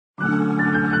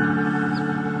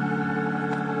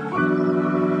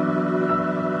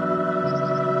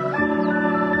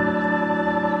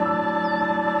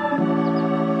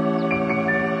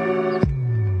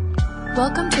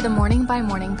Welcome to the Morning by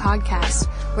Morning podcast,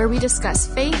 where we discuss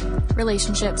faith,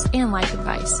 relationships, and life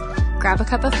advice. Grab a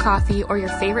cup of coffee or your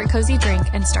favorite cozy drink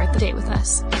and start the day with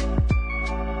us.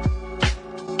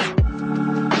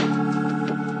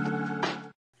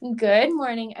 Good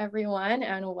morning, everyone,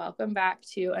 and welcome back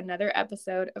to another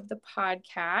episode of the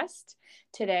podcast.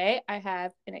 Today, I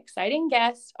have an exciting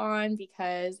guest on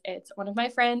because it's one of my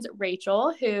friends,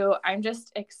 Rachel, who I'm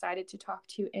just excited to talk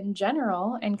to in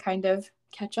general and kind of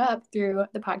catch up through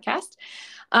the podcast.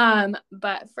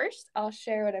 But first, I'll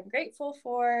share what I'm grateful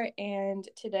for. And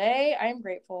today, I'm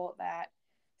grateful that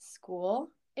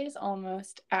school is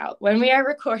almost out. When we are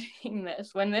recording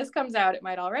this, when this comes out, it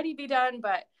might already be done,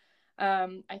 but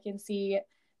I can see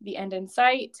the end in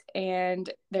sight,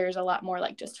 and there's a lot more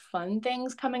like just fun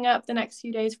things coming up the next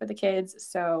few days for the kids.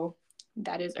 So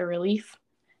that is a relief,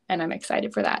 and I'm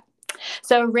excited for that.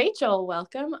 So Rachel,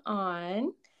 welcome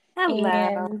on. Hello.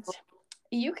 And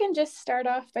you can just start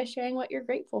off by sharing what you're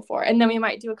grateful for, and then we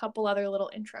might do a couple other little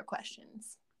intro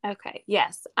questions. Okay.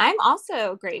 Yes. I'm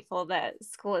also grateful that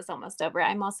school is almost over.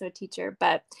 I'm also a teacher,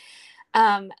 but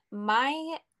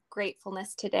my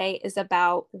gratefulness today is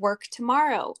about work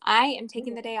tomorrow. I am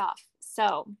taking the day off.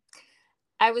 So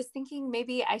I was thinking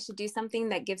maybe I should do something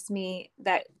that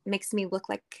makes me look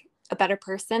like a better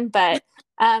person. But,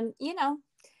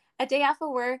 a day off of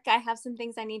work, I have some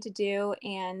things I need to do,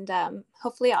 and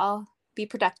hopefully I'll be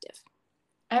productive.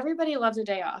 Everybody loves a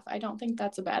day off. I don't think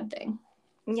that's a bad thing.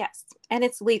 Yes. And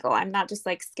it's legal. I'm not just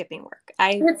like skipping work.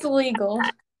 It's legal.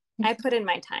 I put in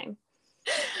my time.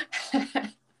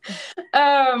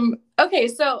 Okay,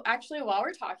 so actually while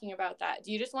we're talking about that,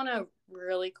 do you just want to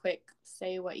really quick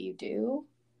say what you do?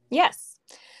 Yes.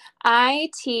 I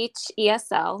teach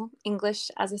ESL, English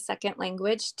as a Second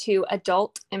Language, to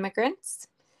adult immigrants.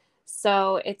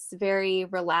 So it's very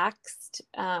relaxed.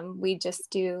 We just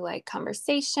do like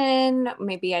conversation.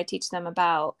 Maybe I teach them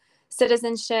about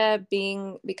citizenship,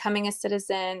 becoming a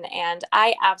citizen, and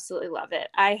I absolutely love it.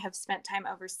 I have spent time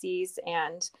overseas,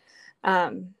 and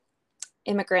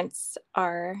immigrants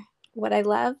are what I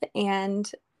love, and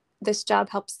this job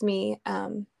helps me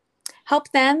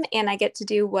help them, and I get to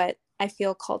do what I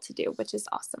feel called to do, which is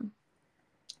awesome.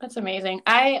 That's amazing.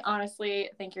 I honestly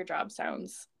think your job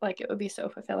sounds like it would be so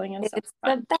fulfilling and it's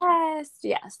the best.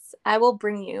 Yes, I will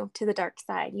bring you to the dark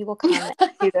side. You will come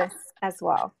and do this as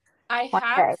well. I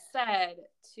have said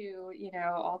to,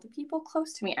 all the people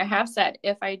close to me, I have said,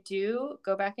 if I do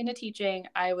go back into teaching,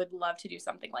 I would love to do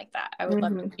something like that. I would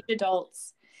love to teach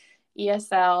adults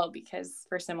ESL, because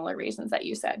for similar reasons that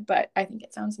you said, but I think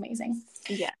it sounds amazing.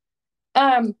 Yeah.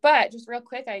 But just real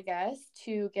quick, I guess,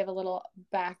 to give a little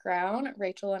background,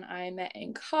 Rachel and I met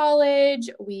in college.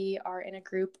 We are in a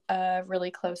group of really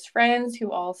close friends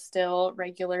who all still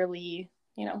regularly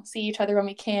see each other when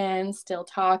we can, still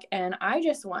talk. And I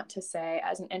just want to say,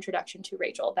 as an introduction to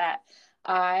Rachel, that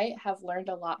I have learned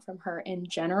a lot from her in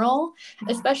general,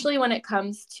 especially when it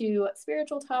comes to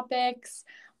spiritual topics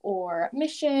or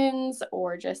missions,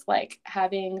 or just like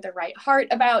having the right heart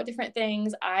about different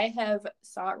things. I have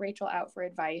sought Rachel out for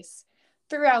advice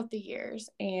throughout the years.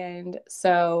 And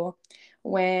so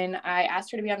when I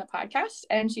asked her to be on the podcast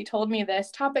and she told me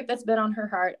this topic that's been on her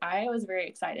heart, I was very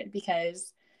excited,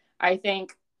 because I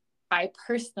think I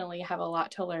personally have a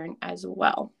lot to learn as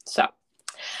well. So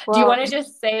do you want to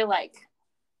just say, like,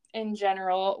 in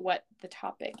general, what the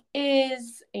topic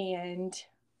is and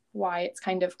why it's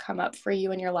kind of come up for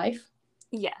you in your life?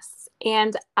 Yes.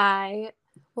 And I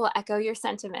will echo your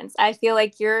sentiments. I feel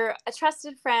like you're a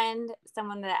trusted friend,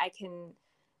 someone that I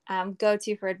can go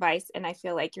to for advice, and I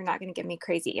feel like you're not going to give me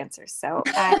crazy answers. So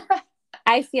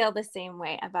I feel the same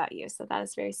way about you. So that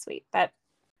is very sweet. But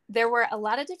there were a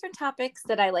lot of different topics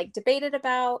that I debated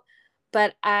about,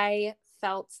 but I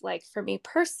felt like for me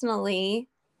personally,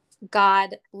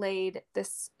 God laid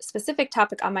this specific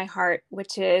topic on my heart,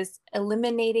 which is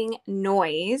eliminating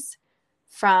noise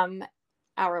from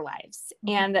our lives.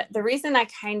 And the reason I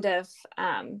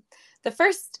the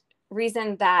first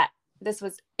reason that this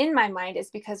was in my mind is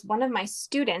because one of my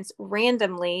students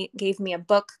randomly gave me a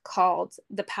book called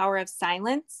The Power of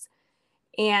Silence.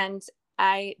 And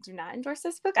I do not endorse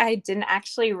this book. I didn't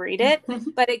actually read it,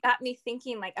 but it got me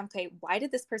thinking, okay, why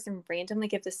did this person randomly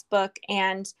give this book?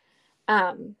 And,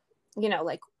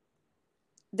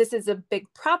 this is a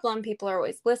big problem. People are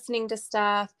always listening to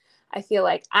stuff. I feel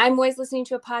like I'm always listening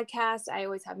to a podcast. I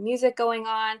always have music going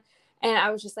on. And I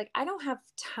was just like, I don't have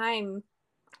time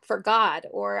for God,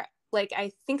 or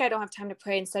I think I don't have time to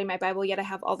pray and study my Bible, yet I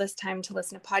have all this time to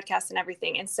listen to podcasts and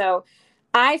everything. And so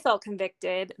I felt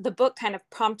convicted. The book kind of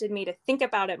prompted me to think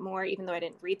about it more, even though I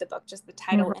didn't read the book, just the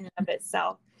title in and of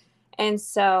itself. And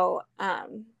so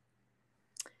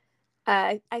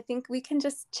I think we can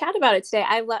just chat about it today.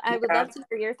 I would Yeah. love to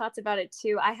hear your thoughts about it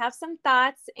too. I have some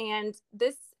thoughts, and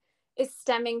this is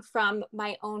stemming from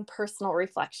my own personal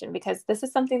reflection because this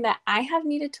is something that I have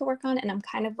needed to work on, and I'm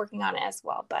kind of working on it as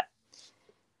well, but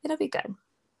it'll be good.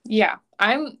 Yeah,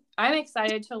 I'm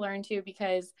excited to learn too,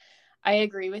 because I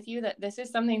agree with you that this is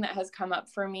something that has come up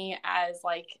for me as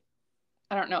like,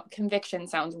 I don't know, conviction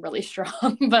sounds really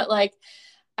strong, but like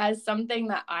as something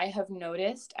that I have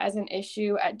noticed as an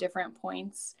issue at different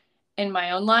points in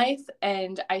my own life.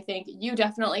 And I think you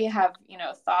definitely have,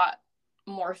 thought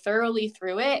more thoroughly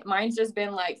through it. Mine's just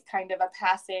been like kind of a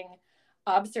passing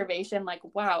observation, like,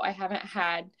 wow, I haven't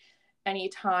had any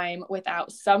time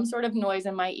without some sort of noise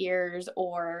in my ears,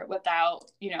 or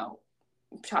without,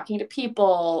 talking to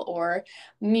people or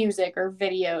music or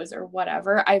videos or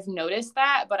whatever. I've noticed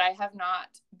that, but I have not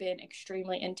been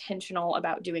extremely intentional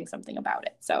about doing something about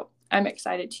it. So I'm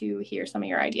excited to hear some of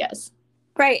your ideas.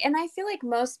 Right. And I feel like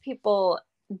most people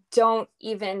don't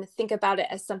even think about it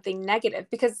as something negative,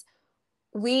 because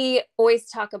we always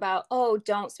talk about, oh,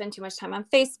 don't spend too much time on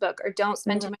Facebook, or don't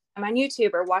spend too much time on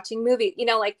YouTube or watching movies.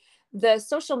 Like the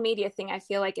social media thing, I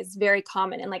feel like is very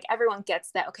common, and like everyone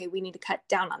gets that, okay, we need to cut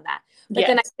down on that. But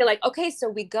then I feel like, okay, so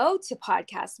we go to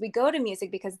podcasts, we go to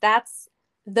music, because that's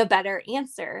the better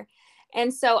answer.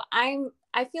 And so I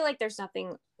feel like there's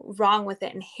nothing wrong with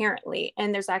it inherently,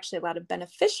 and there's actually a lot of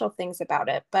beneficial things about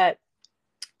it, but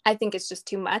I think it's just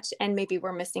too much, and maybe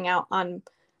we're missing out on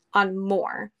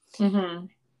more. Mm-hmm.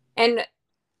 And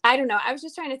I don't know, I was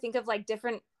just trying to think of like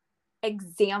different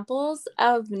examples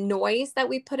of noise that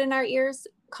we put in our ears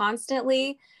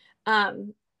constantly.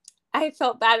 I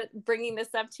felt bad bringing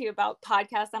this up to you about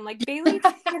podcasts. I'm like, Bailey's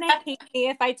going to hate me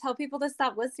if I tell people to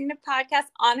stop listening to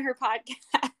podcasts on her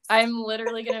podcast. I'm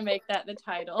literally going to make that the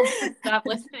title. Stop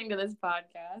listening to this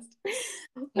podcast.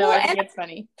 No, I think it's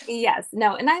funny. Yes,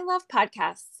 no. And I love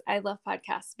podcasts.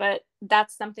 But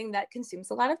that's something that consumes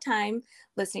a lot of time,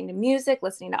 listening to music,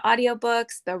 listening to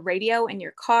audiobooks, the radio in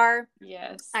your car.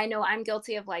 Yes. I know I'm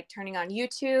guilty of like turning on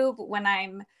YouTube when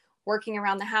I'm working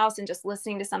around the house and just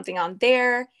listening to something on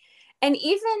there. And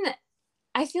even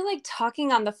I feel like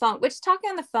talking on the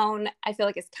phone, I feel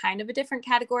like is kind of a different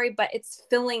category, but it's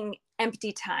filling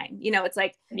empty time. It's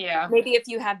like, maybe if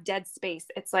you have dead space,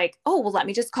 it's like, oh, well, let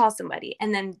me just call somebody.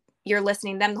 And then you're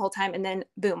listening to them the whole time. And then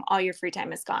boom, all your free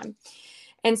time is gone.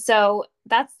 And so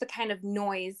that's the kind of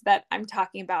noise that I'm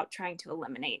talking about trying to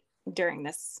eliminate during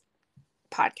this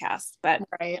podcast. But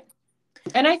right.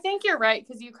 And I think you're right,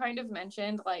 because you kind of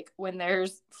mentioned like when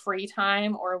there's free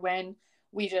time, or when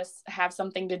we just have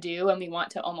something to do and we want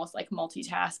to almost like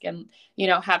multitask and,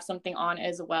 have something on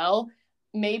as well.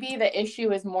 Maybe the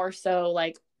issue is more so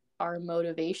like our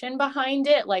motivation behind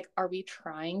it. Like, are we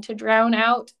trying to drown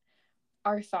out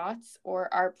our thoughts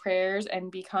or our prayers and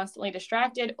be constantly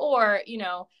distracted? Or,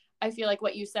 I feel like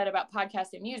what you said about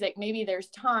podcast and music, maybe there's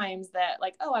times that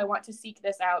like, oh, I want to seek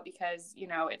this out because,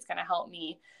 it's going to help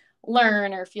me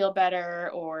learn or feel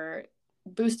better or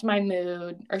boost my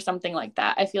mood or something like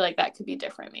that. I feel like that could be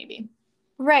different maybe.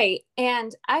 Right.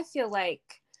 And I feel like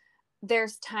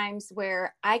there's times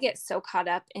where I get so caught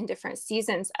up in different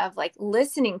seasons of like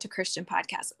listening to Christian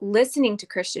podcasts, listening to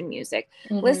Christian music,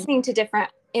 listening to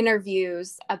different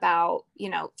interviews about,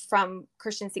 from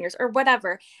Christian singers or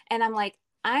whatever. And I'm like,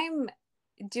 I'm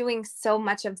doing so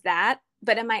much of that,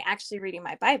 but am I actually reading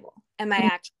my Bible? Am I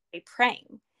actually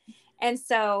praying? And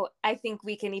so I think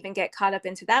we can even get caught up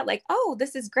into that, like, oh,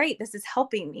 this is great, this is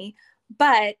helping me.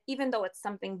 But even though it's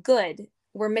something good,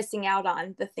 we're missing out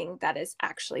on the thing that is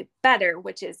actually better,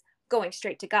 which is going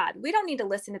straight to God. We don't need to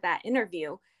listen to that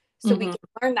interview so we can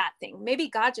learn that thing. Maybe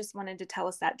God just wanted to tell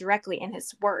us that directly in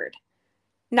his word.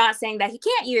 Not saying that he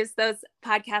can't use those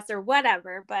podcasts or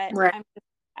whatever, but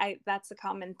that's a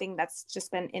common thing that's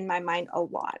just been in my mind a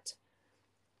lot.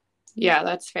 Yeah,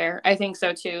 that's fair. I think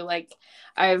so too. Like,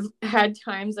 I've had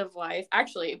times of life,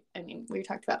 actually, I mean, we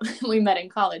talked about, we met in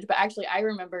college, but actually I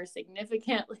remember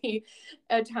significantly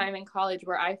a time in college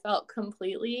where I felt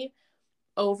completely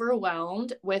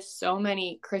overwhelmed with so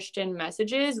many Christian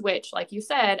messages, which, like you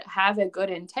said, have a good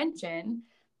intention.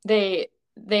 They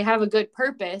have a good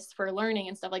purpose for learning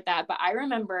and stuff like that. But I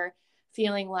remember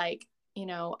feeling like,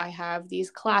 I have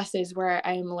these classes where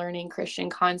I'm learning Christian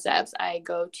concepts. I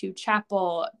go to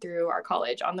chapel through our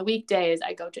college on the weekdays.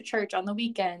 I go to church on the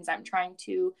weekends. I'm trying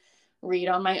to read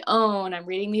on my own. I'm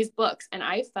reading these books. And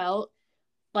I felt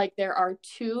like there are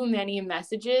too many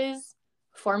messages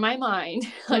for my mind.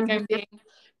 Like I'm being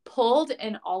pulled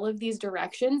in all of these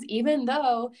directions, even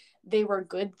though they were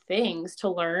good things to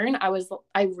learn.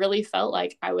 I really felt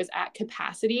like I was at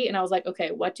capacity, and I was like,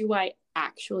 okay, what do I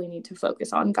actually need to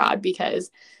focus on, God? Because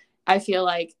I feel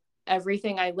like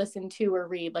everything I listen to or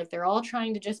read, like they're all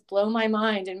trying to just blow my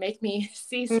mind and make me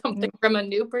see something from a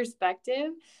new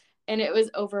perspective. And it was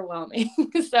overwhelming.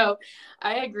 So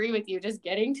I agree with you, just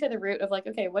getting to the root of like,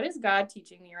 okay, what is God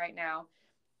teaching me right now?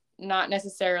 Not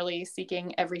necessarily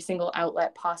seeking every single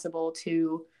outlet possible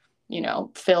to,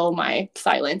 fill my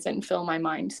silence and fill my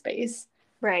mind space.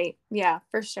 Right. Yeah,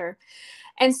 for sure.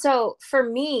 And so for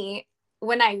me,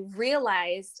 when I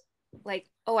realized like,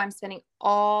 oh, I'm spending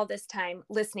all this time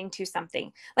listening to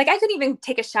something, like I couldn't even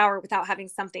take a shower without having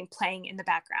something playing in the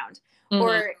background,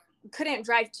 or couldn't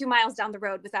drive 2 miles down the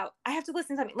road without, I have to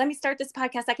listen to something. Let me start this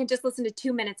podcast. I can just listen to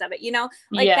 2 minutes of it,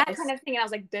 like that kind of thing. And I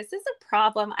was like, this is a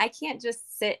problem. I can't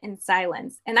just sit in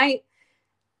silence. And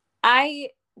I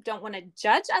don't want to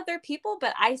judge other people,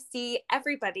 but I see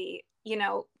everybody,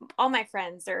 all my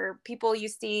friends or people you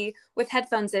see with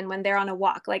headphones in when they're on a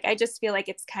walk. Like, I just feel like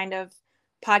it's kind of,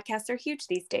 podcasts are huge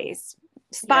these days,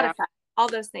 Spotify, all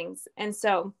those things. And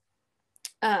so,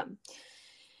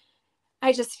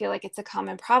 I just feel like it's a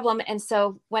common problem. And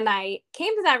so when I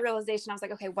came to that realization, I was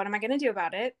like, okay, what am I going to do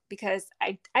about it? Because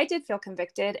I did feel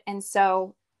convicted. And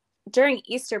so during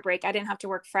Easter break, I didn't have to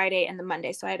work Friday and the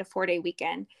Monday. So I had a 4-day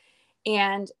weekend.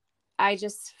 And I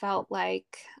just felt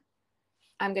like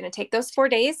I'm going to take those 4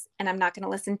 days and I'm not going to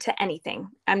listen to anything.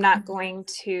 I'm not going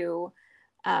to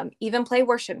even play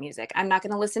worship music. I'm not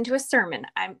going to listen to a sermon.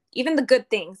 Even the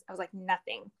good things. I was like,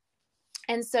 nothing.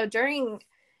 And so during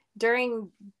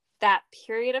that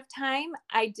period of time,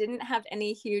 I didn't have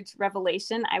any huge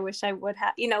revelation. I wish I would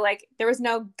have, like there was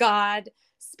no God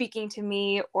speaking to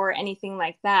me or anything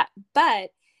like that,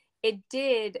 but it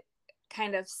did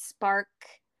kind of spark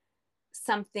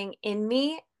something in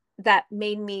me that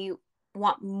made me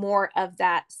want more of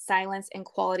that silence and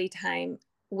quality time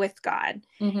with God.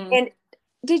 And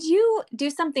did you do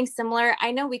something similar?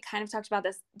 I know we kind of talked about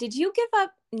this. Did you give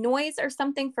up noise or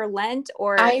something for Lent?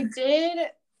 Or I did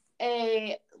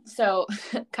so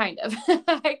kind of,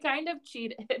 I kind of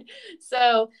cheated.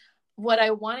 So what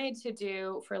I wanted to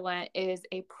do for Lent is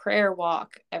a prayer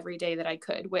walk every day that I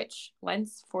could, which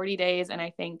Lent's 40 days. And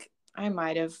I think I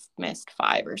might've missed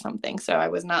 5 or something. So I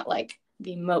was not like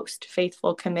the most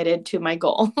faithful committed to my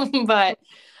goal, but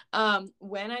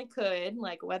when I could,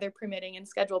 like weather permitting and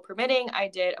schedule permitting, I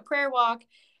did a prayer walk.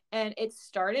 And it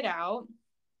started out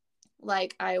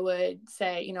like I would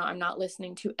say, I'm not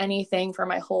listening to anything for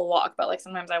my whole walk, but like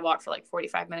sometimes I walk for like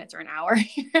 45 minutes or an hour.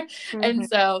 And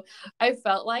so I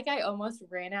felt like I almost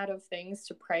ran out of things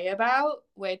to pray about,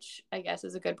 which I guess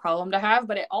is a good problem to have.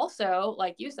 But it also,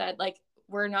 like you said, like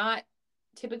we're not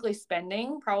typically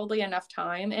spending probably enough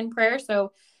time in prayer.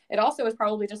 So it also was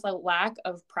probably just a lack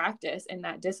of practice in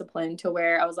that discipline to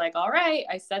where I was like, all right,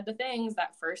 I said the things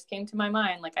that first came to my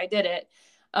mind, like I did it.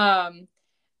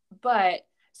 But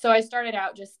so I started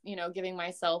out just, giving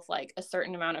myself like a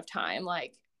certain amount of time,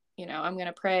 like, I'm going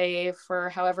to pray for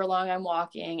however long I'm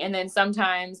walking. And then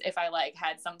sometimes if I like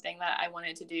had something that I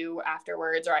wanted to do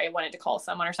afterwards, or I wanted to call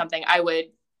someone or something, I would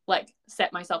like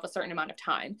set myself a certain amount of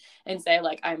time and say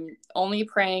like, I'm only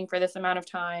praying for this amount of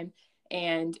time.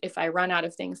 And if I run out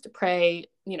of things to pray,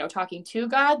 talking to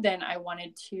God, then I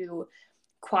wanted to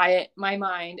quiet my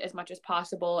mind as much as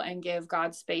possible and give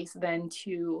God space then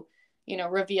to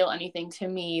reveal anything to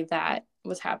me that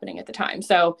was happening at the time.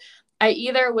 So I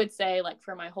either would say like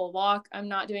for my whole walk, I'm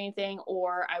not doing anything,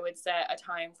 or I would set a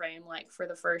time frame, like for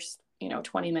the first,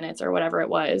 20 minutes or whatever it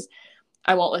was,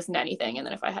 I won't listen to anything. And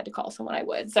then if I had to call someone, I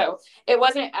would. So it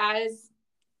wasn't as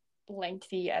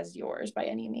lengthy as yours by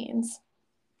any means.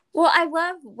 Well, I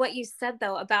love what you said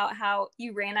though about how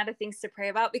you ran out of things to pray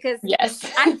about, because yes,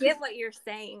 I get what you're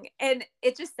saying. And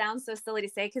it just sounds so silly to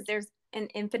say because there's an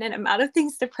infinite amount of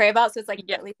things to pray about. So it's like,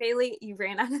 really, Bailey, you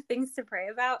ran out of things to pray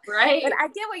about. Right. But I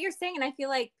get what you're saying. And I feel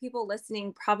like people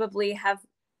listening probably have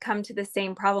come to the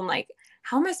same problem. Like,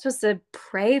 how am I supposed to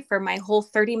pray for my whole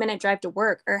 30-minute drive to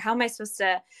work? Or how am I supposed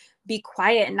to be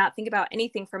quiet and not think about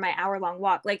anything for my hour-long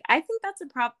walk? Like, I think that's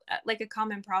a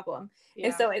common problem. Yeah.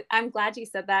 And so I'm glad you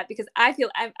said that, because I feel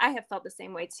I have felt the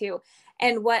same way too.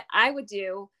 And what I would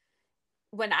do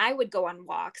when I would go on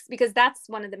walks, because that's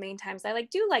one of the main times I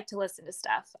do like to listen to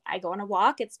stuff. I go on a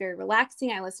walk. It's very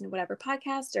relaxing. I listen to whatever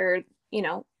podcast, or,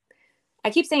 I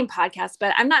keep saying podcast,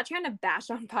 but I'm not trying to bash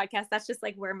on podcasts. That's just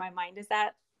like where my mind is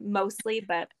at mostly,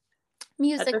 but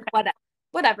music, okay.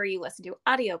 Whatever you listen to,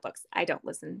 audiobooks. I don't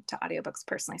listen to audiobooks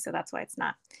personally, so that's why it's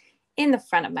not in the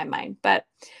front of my mind. But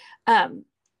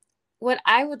what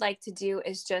I would like to do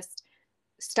is just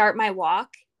start my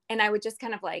walk, and I would just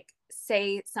kind of like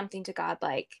say something to God,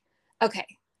 like, okay,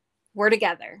 we're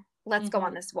together. Let's go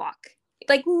on this walk.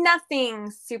 Like nothing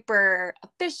super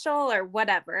official or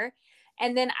whatever.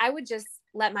 And then I would just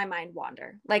let my mind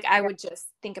wander. Like I would just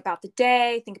think about the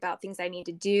day, think about things I need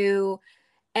to do.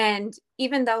 And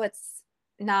even though it's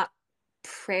not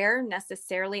prayer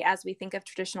necessarily as we think of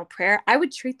traditional prayer, I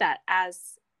would treat that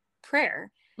as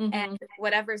prayer. And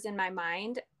whatever's in my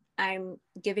mind, I'm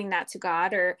giving that to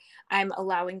God, or I'm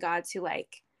allowing God to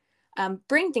like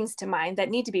bring things to mind that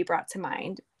need to be brought to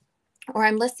mind, or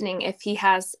I'm listening if he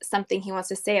has something he wants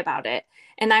to say about it.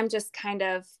 And I'm just kind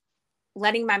of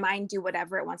letting my mind do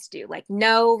whatever it wants to do. Like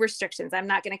no restrictions. I'm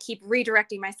not going to keep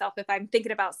redirecting myself if I'm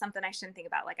thinking about something I shouldn't think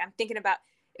about. Like if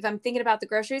I'm thinking about the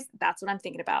groceries, that's what I'm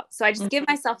thinking about. So I just give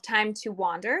myself time to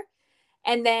wander.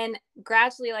 And then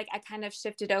gradually, like I kind of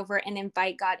shifted over and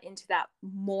invite God into that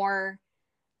more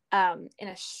in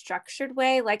a structured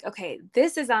way. Like, okay,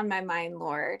 this is on my mind,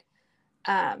 Lord.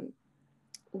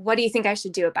 What do you think I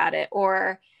should do about it?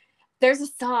 Or there's a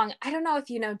song, I don't know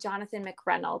if you know Jonathan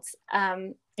McReynolds.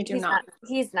 I do not.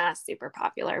 He's not super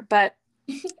popular, but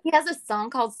he has a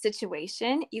song called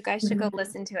Situation. You guys should go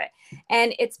listen to it.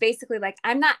 And it's basically like,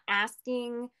 I'm not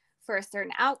asking for a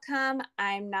certain outcome.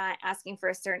 I'm not asking for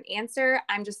a certain answer.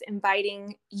 I'm just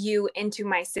inviting you into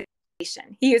my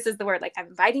situation. He uses the word like, I'm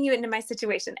inviting you into my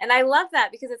situation. And I love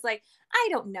that because it's like, I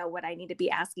don't know what I need to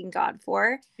be asking God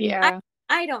for. Yeah.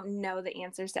 I don't know the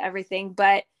answers to everything,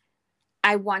 but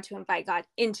I want to invite God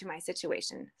into my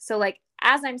situation. So like,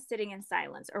 as I'm sitting in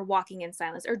silence or walking in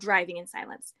silence or driving in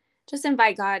silence, just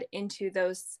invite God into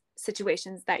those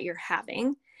situations that you're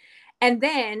having. And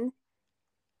then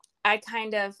I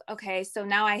kind of, okay, so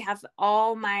now I have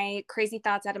all my crazy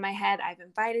thoughts out of my head. I've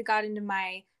invited God into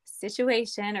my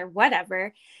situation or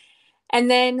whatever. And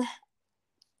then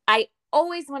I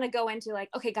always want to go into like,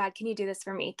 okay, God, can you do this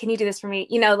for me? Can you do this for me?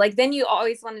 You know, like then you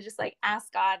always want to just like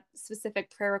ask God specific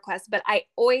prayer requests. But I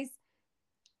always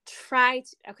I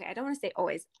don't want to say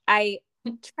always. I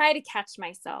try to catch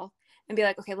myself and be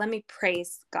like, okay, let me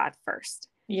praise God first.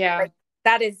 Yeah. Like,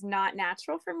 that is not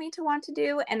natural for me to want to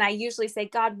do. And I usually say,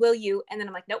 God, will you? And then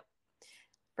I'm like, nope.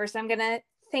 First, I'm going to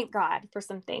thank God for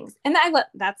some things. And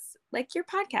that's like your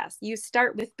podcast. You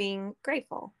start with being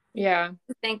grateful. Yeah.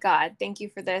 Thank God. Thank you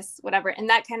for this, whatever. And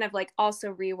that kind of like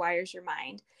also rewires your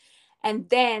mind. And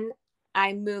then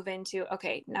I move into,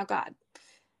 okay, now God,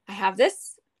 I have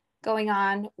this going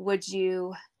on. Would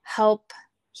you help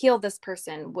heal this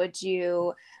person? Would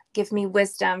you give me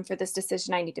wisdom for this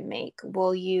decision I need to make?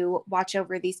 Will you watch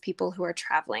over these people who are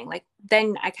traveling? Like,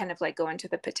 then I kind of like go into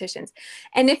the petitions.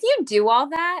 And if you do all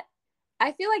that,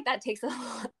 I feel like that takes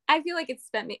I feel like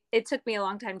it took me a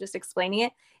long time just explaining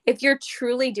it. If you're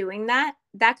truly doing that,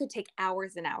 that could take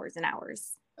hours and hours and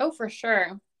hours. Oh, for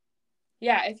sure.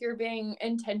 Yeah. If you're being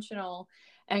intentional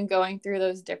and going through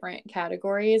those different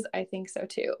categories, I think so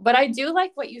too. But I do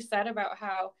like what you said about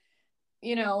how,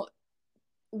 you know,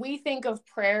 we think of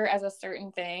prayer as a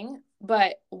certain thing,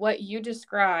 but what you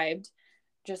described,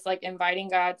 just like inviting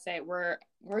God, say we're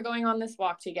going on this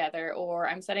walk together, or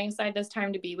I'm setting aside this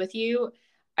time to be with you.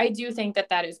 I do think that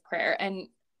that is prayer. And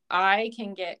I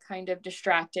can get kind of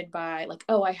distracted by like,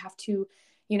 oh, I have to,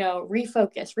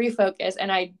 refocus.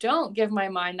 And I don't give my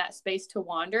mind that space to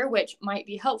wander, which might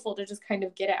be helpful to just kind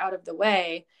of get it out of the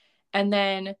way. And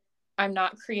then I'm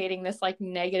not creating this like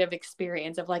negative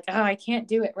experience of like, oh, I can't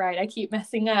do it right. I keep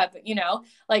messing up,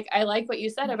 like I like what you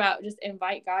said about just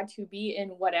invite God to be in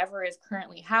whatever is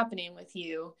currently happening with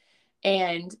you,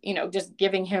 and, just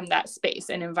giving him that space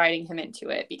and inviting him into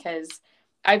it, because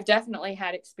I've definitely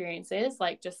had experiences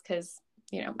like, just because,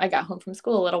 I got home from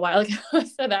school a little while ago,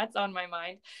 so that's on my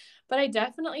mind. But I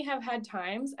definitely have had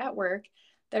times at work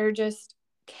that are just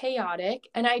chaotic,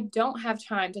 and I don't have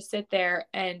time to sit there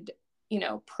and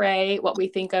pray what we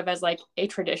think of as like a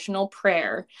traditional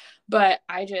prayer. But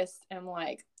I just am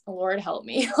like, Lord, help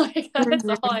me. Like, that's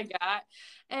all I got.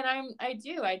 And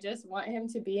I just want him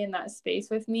to be in that space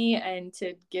with me and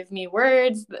to give me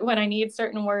words when I need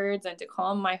certain words and to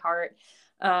calm my heart.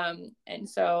 And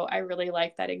so I really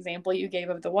like that example you gave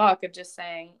of the walk, of just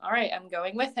saying, all right, I'm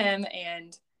going with him,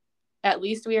 and at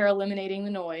least we are eliminating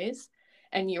the noise,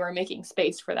 and you are making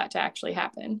space for that to actually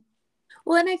happen.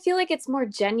 Well, and I feel like it's more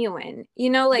genuine,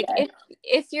 like Yes.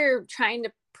 if you're trying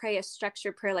to pray a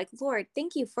structured prayer, like, Lord,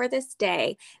 thank you for this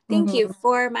day. Thank you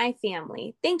for my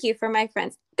family. Thank you for my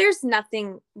friends. There's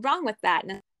nothing wrong with that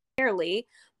necessarily,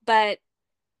 but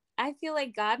I feel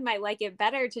like God might like it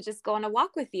better to just go on a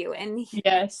walk with you and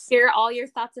Yes. hear all your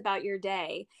thoughts about your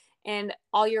day and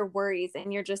all your worries.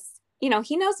 And you're just, he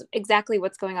knows exactly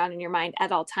what's going on in your mind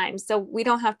at all times. So we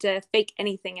don't have to fake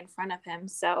anything in front of him.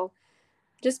 So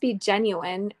just be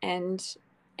genuine and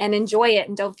enjoy it,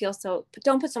 and don't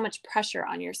put so much pressure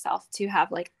on yourself to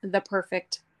have like the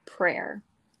perfect prayer.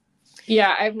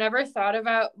 Yeah, I've never thought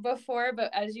about before,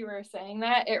 but as you were saying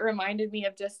that, it reminded me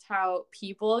of just how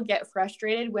people get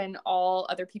frustrated when all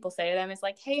other people say to them is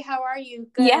like, "Hey, how are you?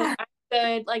 Good. Yeah. I'm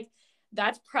good." Like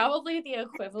that's probably the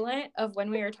equivalent of when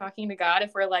we are talking to God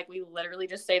if we're like we literally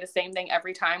just say the same thing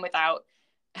every time without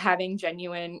having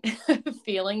genuine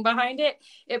feeling behind it.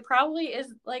 It probably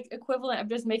is like equivalent of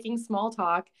just making small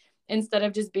talk instead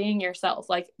of just being yourself.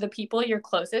 Like the people you're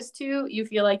closest to, you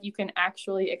feel like you can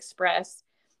actually express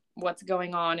what's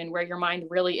going on and where your mind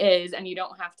really is, and you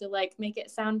don't have to like make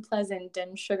it sound pleasant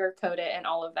and sugarcoat it and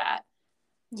all of that.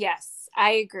 Yes,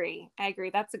 I agree.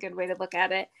 That's a good way to look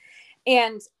at it.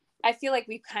 And I feel like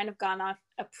we've kind of gone off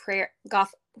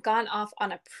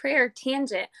on a prayer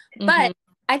tangent, but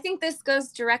I think this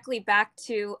goes directly back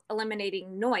to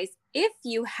eliminating noise. If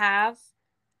you have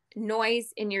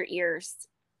noise in your ears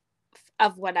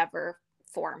of whatever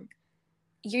form,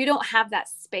 you don't have that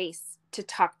space to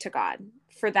talk to God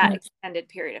for that extended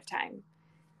period of time.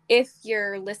 If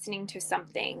you're listening to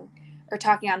something or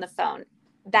talking on the phone,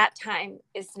 that time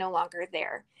is no longer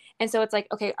there. And so it's like,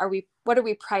 okay, what are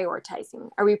we prioritizing?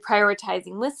 Are we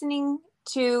prioritizing listening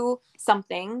to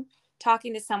something,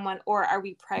 talking to someone, or are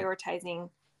we prioritizing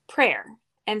prayer?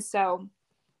 And so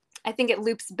I think it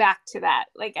loops back to that.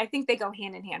 Like, I think they go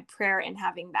hand in hand, prayer and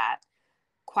having that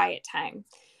quiet time.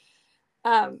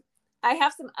 I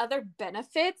have some other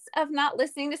benefits of not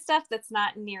listening to stuff that's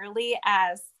not nearly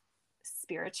as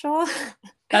spiritual.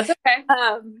 That's okay.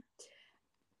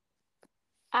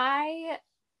 I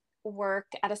work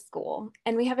at a school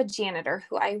and we have a janitor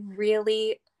who I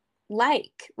really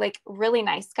like really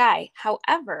nice guy.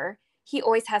 However, he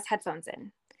always has headphones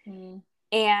in.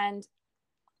 And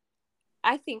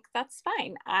I think that's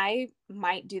fine. I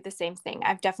might do the same thing.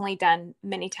 I've definitely done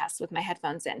many tests with my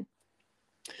headphones in.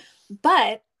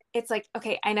 But it's like,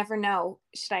 okay, I never know.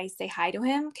 Should I say hi to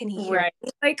him? Can he hear me?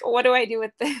 Like, what do I do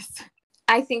with this?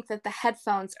 I think that the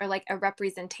headphones are like a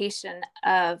representation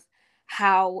of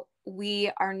how we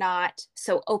are not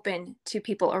so open to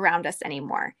people around us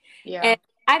anymore. Yeah. And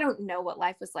I don't know what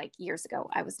life was like years ago.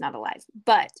 I was not alive,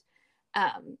 but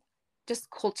just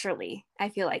culturally, I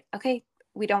feel like, okay,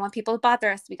 we don't want people to bother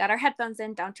us. We got our headphones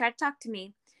in. Don't try to talk to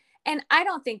me. And I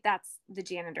don't think that's the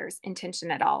janitor's intention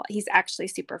at all. He's actually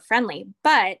super friendly,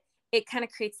 but it kind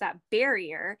of creates that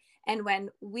barrier. And when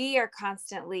we are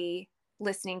constantly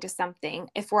listening to something,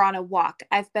 if we're on a walk,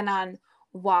 I've been on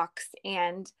walks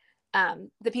and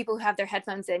the people who have their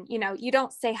headphones in, you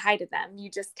don't say hi to them.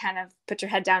 You just kind of put your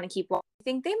head down and keep walking. I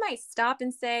think they might stop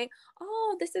and say,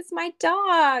 "Oh, this is my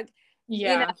dog."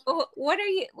 Yeah. What are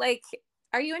you like?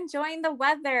 Are you enjoying the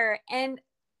weather? And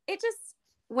it just,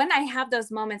 when I have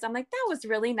those moments, I'm like, that was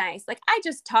really nice. Like I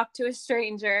just talked to a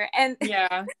stranger, and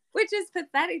yeah, which is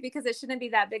pathetic because it shouldn't be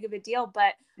that big of a deal,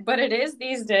 but it is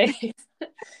these days.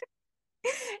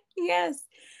 Yes,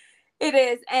 it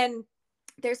is. And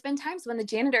there's been times when the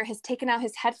janitor has taken out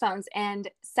his headphones and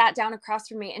sat down across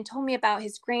from me and told me about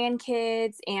his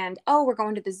grandkids and, oh, we're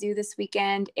going to the zoo this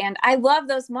weekend. And I love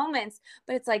those moments,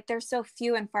 but it's like they're so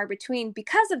few and far between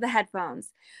because of the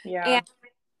headphones. Yeah. And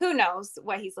who knows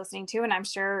what he's listening to. And I'm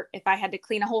sure if I had to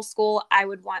clean a whole school, I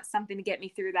would want something to get me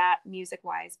through that music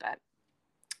wise, but.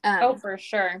 Oh, for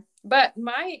sure. But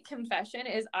my confession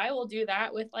is I will do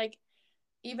that with like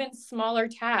even smaller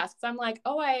tasks. I'm like,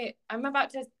 oh, I'm about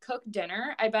to cook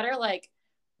dinner. I better like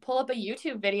pull up a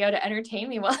YouTube video to entertain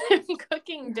me while I'm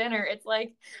cooking dinner. It's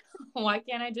like, why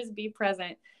can't I just be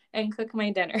present and cook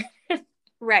my dinner?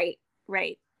 Right.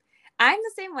 I'm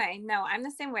the same way. No, I'm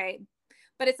the same way.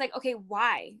 But it's like, okay,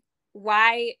 why?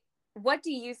 What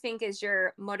do you think is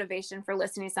your motivation for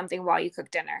listening to something while you cook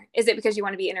dinner? Is it because you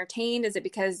want to be entertained? Is it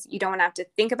because you don't want to have to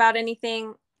think about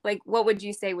anything? Like, what would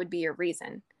you say would be your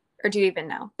reason? Or do you even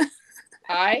know?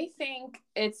 I think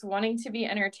it's wanting to be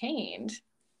entertained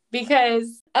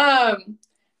because,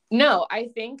 no, I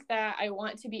think that I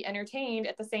want to be entertained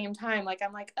at the same time. Like,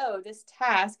 I'm like, oh, this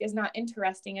task is not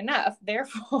interesting enough.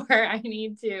 Therefore, I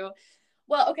need to.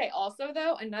 Well, okay. Also,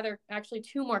 though, actually,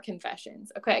 two more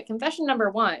confessions. Okay. Confession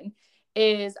number one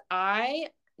is I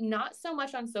not so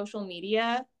much on social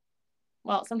media.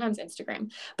 Well, sometimes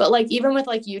Instagram, but like even with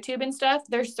like YouTube and stuff,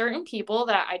 there's certain people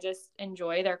that I just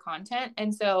enjoy their content.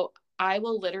 And so I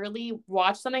will literally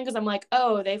watch something because I'm like,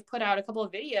 oh, they've put out a couple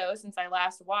of videos since I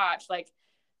last watched. Like,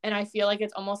 and I feel like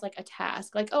it's almost like a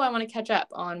task. Like, oh, I want to catch up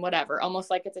on whatever, almost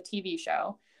like it's a TV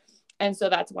show. And so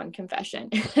that's one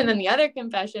confession. And then the other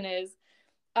confession is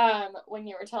when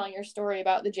you were telling your story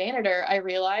about the janitor, I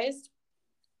realized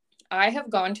I have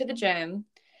gone to the gym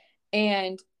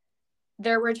and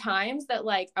there were times that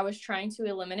like I was trying to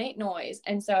eliminate noise.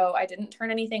 And so I didn't turn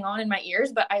anything on in my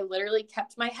ears, but I literally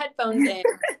kept my headphones in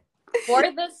for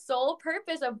the sole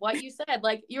purpose of what you said.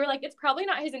 Like, you were like, it's probably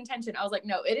not his intention. I was like,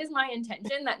 no, it is my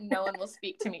intention that no one will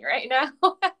speak to me right now.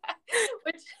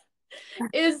 Which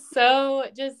is so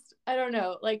just, I don't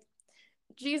know, like,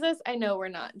 Jesus, I know we're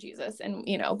not Jesus, and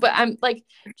but I'm like,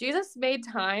 Jesus made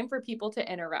time for people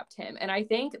to interrupt him. And I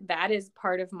think that is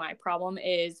part of my problem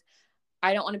is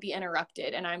I don't want to be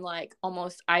interrupted. And I'm like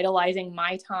almost idolizing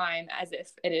my time as if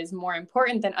it is more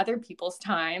important than other people's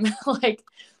time. Like,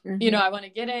 I want to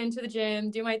get into the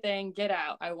gym, do my thing, get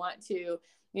out. I want to,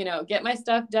 get my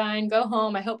stuff done, go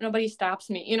home. I hope nobody stops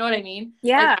me. You know what I mean?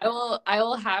 Yeah. Like, I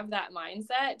will have that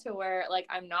mindset to where like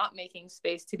I'm not making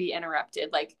space to be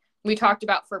interrupted. Like we talked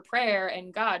about for prayer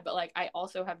and God, but like I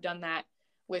also have done that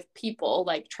with people,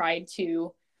 like tried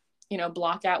to,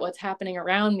 block out what's happening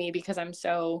around me because I'm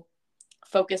so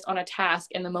focused on a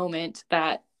task in the moment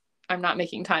that I'm not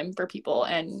making time for people.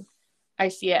 And I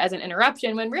see it as an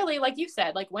interruption when really, like you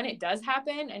said, like when it does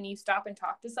happen and you stop and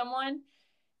talk to someone,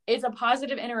 it's a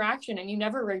positive interaction and you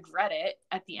never regret it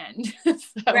at the end.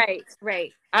 So,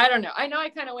 Right. I don't know. I know I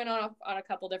kind of went on a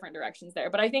couple different directions there,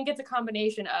 but I think it's a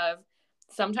combination of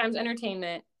sometimes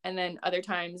entertainment and then other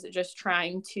times just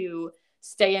trying to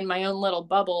stay in my own little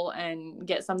bubble and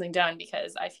get something done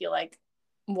because I feel like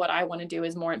what I want to do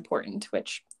is more important,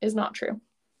 which is not true.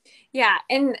 Yeah.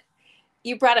 And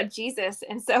you brought up Jesus.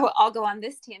 And so I'll go on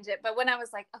this tangent. But when I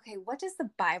was like, okay, what does the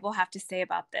Bible have to say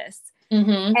about this?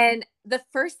 Mm-hmm. And the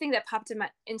first thing that popped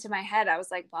into my head, I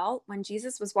was like, well, when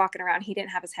Jesus was walking around, he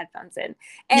didn't have his headphones in.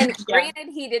 And granted,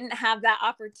 he didn't have that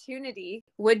opportunity.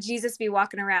 Would Jesus be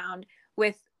walking around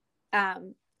with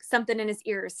something in his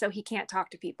ears so he can't talk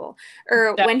to people?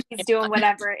 Or when he's doing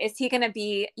whatever, is he going to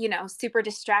be, super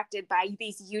distracted by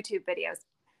these YouTube videos?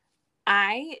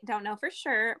 I don't know for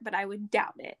sure, but I would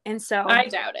doubt it. And so I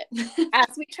doubt it.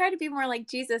 as we try to be more like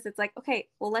Jesus, it's like, okay,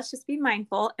 well, let's just be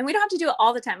mindful. And we don't have to do it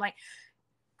all the time. Like,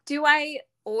 do I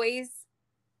always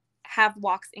have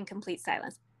walks in complete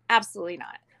silence? Absolutely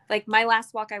not. Like my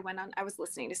last walk I went on, I was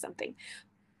listening to something.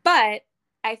 But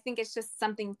I think it's just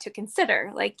something to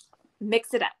consider. Like,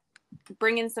 mix it up.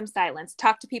 Bring in some silence.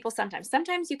 Talk to people sometimes.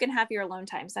 Sometimes you can have your alone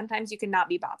time. Sometimes you can not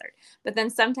be bothered. But then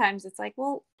sometimes it's like,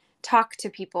 well, talk to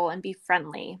people and be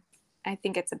friendly. I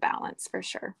think it's a balance for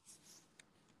sure.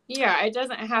 Yeah, it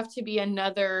doesn't have to be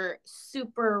another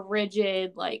super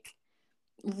rigid like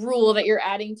rule that you're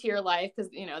adding to your life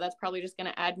because that's probably just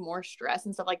going to add more stress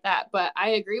and stuff like that. But I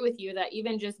agree with you that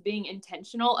even just being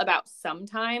intentional about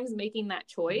sometimes making that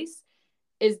choice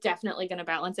is definitely going to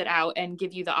balance it out and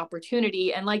give you the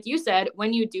opportunity. And like you said,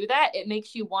 when you do that, it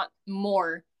makes you want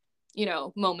more,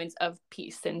 moments of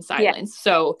peace and silence. Yeah.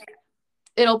 So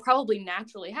it'll probably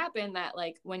naturally happen that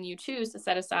like when you choose to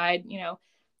set aside,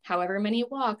 however many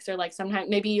walks, or like sometimes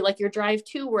maybe like your drive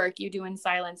to work you do in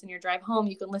silence and your drive home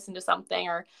you can listen to something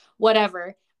or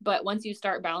whatever. But once you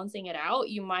start balancing it out,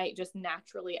 you might just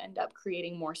naturally end up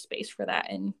creating more space for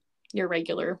that in your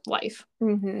regular life.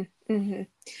 Mm-hmm. Mm-hmm.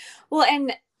 Well,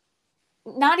 and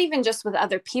not even just with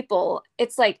other people.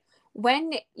 It's like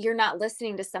when you're not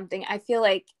listening to something, I feel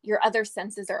like your other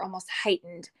senses are almost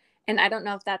heightened. And I don't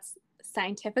know if that's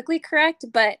scientifically correct,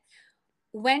 but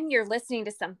when you're listening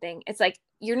to something, it's like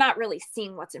you're not really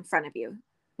seeing what's in front of you.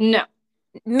 No.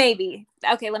 Maybe.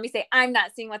 Okay, let me say I'm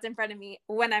not seeing what's in front of me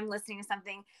when I'm listening to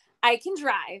something. I can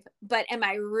drive, but am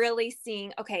I really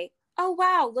seeing, okay, oh,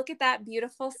 wow, look at that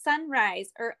beautiful sunrise.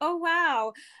 Or, oh,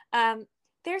 wow,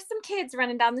 there's some kids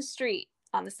running down the street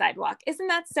on the sidewalk. Isn't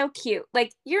that so cute?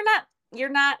 Like you're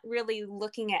not really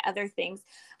looking at other things.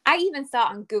 I even saw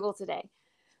on Google today,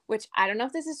 which I don't know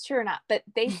if this is true or not, but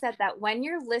they said that when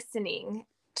you're listening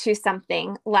to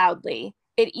something loudly,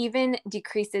 it even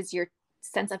decreases your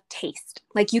sense of taste.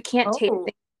 Like you can't taste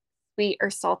things sweet or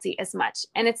salty as much.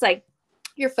 And it's like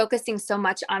you're focusing so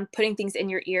much on putting things in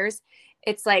your ears.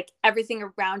 It's like everything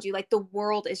around you, like the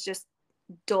world is just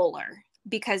duller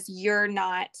because you're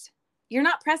not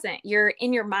present. You're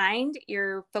in your mind,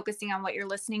 you're focusing on what you're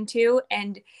listening to,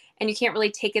 and you can't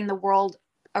really take in the world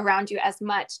around you as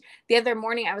much. The other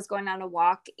morning I was going on a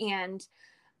walk and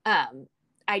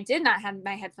I did not have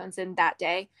my headphones in that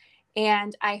day.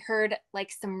 And I heard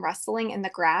like some rustling in the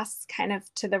grass kind of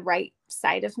to the right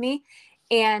side of me.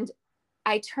 And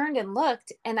I turned and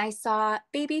looked and I saw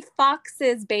baby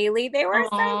foxes, Bailey. They were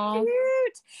so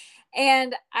cute.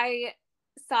 And I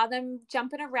saw them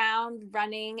jumping around,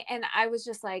 running. And I was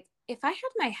just like, if I had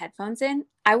my headphones in,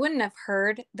 I wouldn't have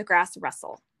heard the grass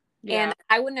rustle. Yeah. And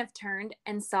I wouldn't have turned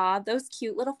and saw those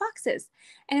cute little foxes.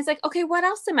 And it's like, okay, what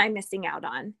else am I missing out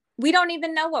on? We don't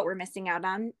even know what we're missing out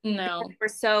on. No. We're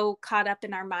so caught up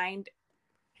in our mind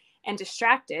and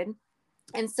distracted.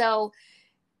 And so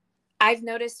I've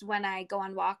noticed when I go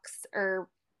on walks, or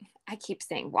I keep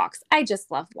saying walks, I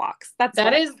just love walks.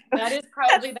 That is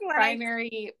probably the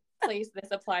primary place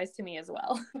this applies to me as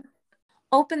well.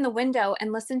 Open the window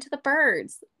and listen to the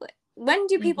birds. When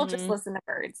do people just listen to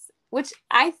birds? Which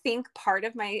I think part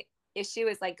of my issue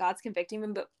is like God's convicting me,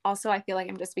 but also I feel like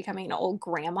I'm just becoming an old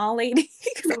grandma lady.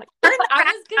 I'm like, I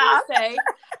was gonna say,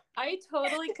 I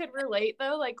totally could relate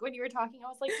though. Like when you were talking, I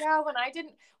was like, yeah,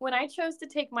 when I chose to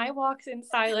take my walks in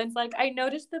silence, like I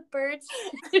noticed the birds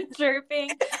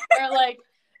chirping or like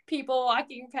people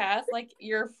walking past, like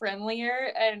you're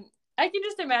friendlier. And I can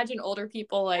just imagine older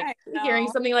people like hearing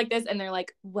something like this and they're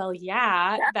like, well,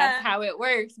 yeah, that's how it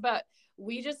works. But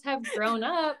we just have grown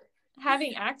up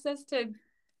having access to,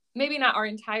 maybe not our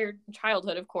entire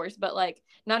childhood, of course, but like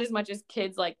not as much as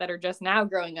kids like that are just now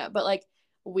growing up, but like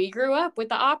we grew up with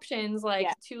the options like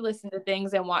to listen to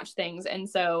things and watch things. And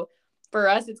so for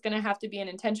us, it's going to have to be an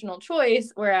intentional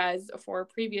choice. Whereas for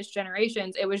previous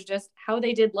generations, it was just how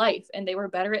they did life, and they were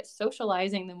better at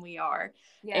socializing than we are.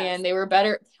 Yes. And they were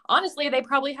better. Honestly, they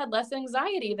probably had less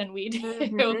anxiety than we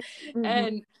do.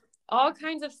 And all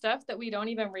kinds of stuff that we don't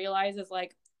even realize is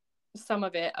like, some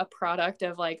of it a product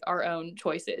of like our own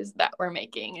choices that we're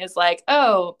making. Is like,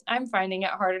 oh, I'm finding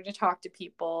it harder to talk to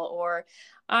people, or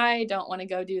I don't want to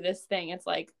go do this thing. It's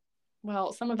like,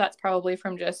 well, some of that's probably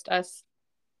from just us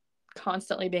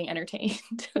constantly being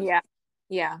entertained.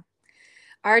 Yeah.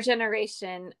 Our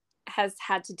generation has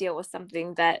had to deal with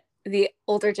something that the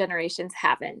older generations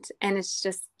haven't, and it's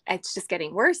just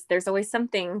getting worse. There's always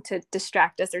something to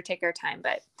distract us or take our time,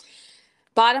 but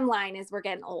bottom line is we're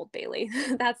getting old, Bailey.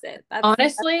 That's it.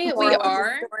 Honestly, we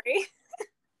are.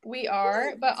 We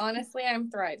are, but honestly, I'm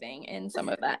thriving in some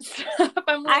of that stuff.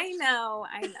 I know.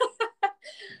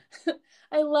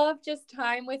 I love just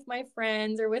time with my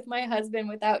friends or with my husband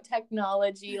without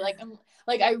technology.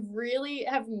 I really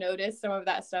have noticed some of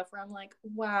that stuff where I'm like,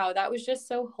 wow, that was just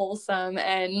so wholesome.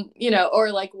 And,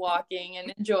 or like walking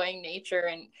and enjoying nature.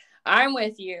 And I'm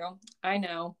with you. I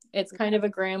know it's kind of a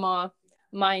grandma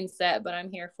mindset, but I'm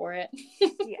here for it.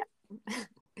 Yeah.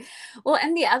 Well,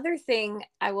 and the other thing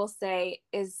I will say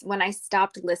is when I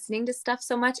stopped listening to stuff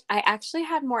so much, I actually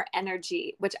had more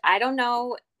energy, which I don't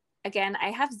know. Again, I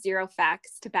have zero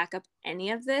facts to back up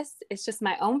any of this. It's just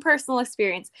my own personal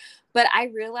experience. But I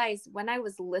realized when I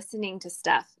was listening to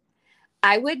stuff,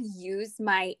 I would use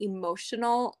my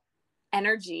emotional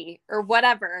energy or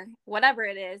whatever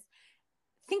it is,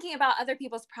 thinking about other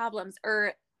people's problems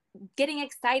or getting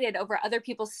excited over other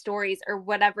people's stories or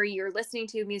whatever you're listening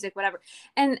to, music, whatever.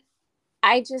 And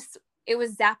it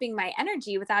was zapping my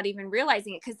energy without even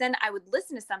realizing it. Cause then I would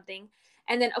listen to something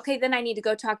and then, okay, then I need to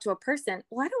go talk to a person.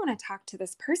 Well, I don't want to talk to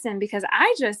this person because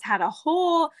I just had a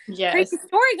whole crazy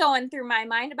story going through my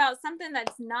mind about something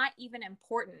that's not even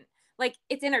important. Like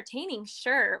it's entertaining,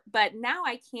 sure. But now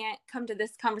I can't come to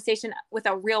this conversation with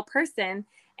a real person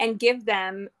and give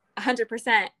them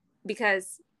 100%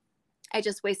 because I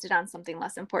just wasted on something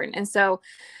less important. And so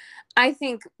I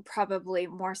think probably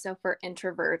more so for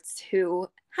introverts who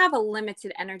have a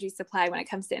limited energy supply when it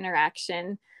comes to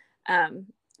interaction,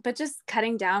 but just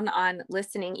cutting down on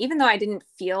listening, even though I didn't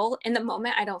feel in the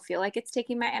moment, I don't feel like it's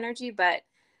taking my energy, but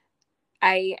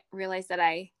I realized that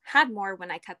I had more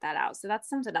when I cut that out. So that's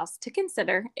something else to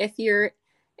consider if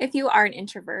you are an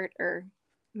introvert or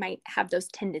might have those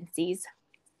tendencies.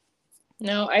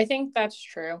 No, I think that's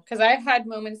true. Because I've had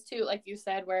moments too, like you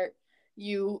said, where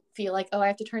you feel like, oh, I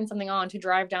have to turn something on to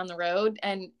drive down the road.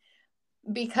 And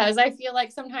because I feel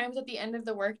like sometimes at the end of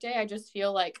the workday, I just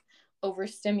feel like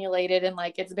overstimulated and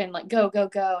like it's been like go, go,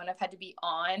 go. And I've had to be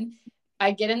on.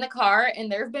 I get in the car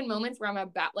and there have been moments where I'm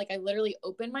about, like I literally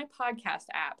open my podcast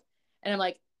app and I'm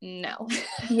like, no,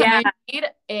 I need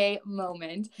a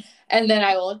moment. And then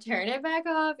I will turn it back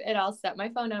off and I'll set my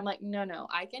phone down. I'm like, no,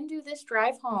 I can do this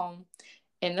drive home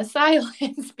in the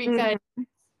silence because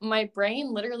my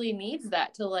brain literally needs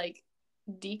that to like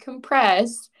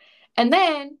decompress. And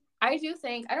then I do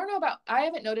think, I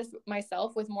haven't noticed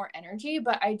myself with more energy,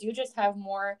 but I do just have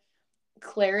more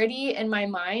clarity in my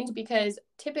mind because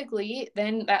typically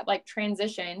then that like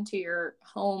transition to your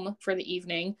home for the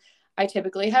evening, I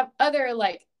typically have other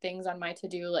like things on my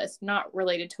to-do list not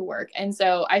related to work. And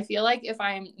so I feel like if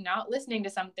I'm not listening to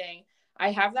something,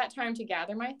 I have that time to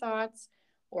gather my thoughts,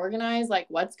 organize like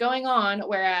what's going on.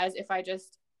 Whereas if I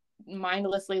just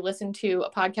mindlessly listen to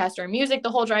a podcast or music the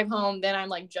whole drive home, then I'm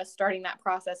like just starting that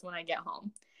process when I get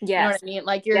home. Yes. You know what I mean?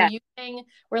 Like you're using,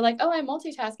 we're like, oh, I'm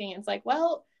multitasking. It's like,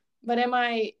 well, but am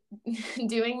I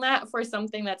doing that for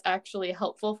something that's actually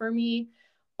helpful for me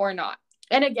or not?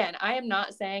 And again, I am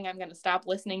not saying I'm going to stop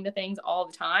listening to things all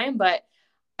the time, but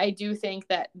I do think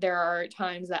that there are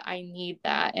times that I need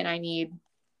that, and I need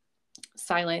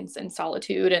silence and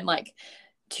solitude and like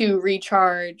to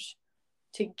recharge,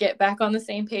 to get back on the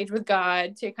same page with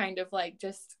God, to kind of like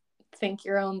just think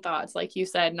your own thoughts, like you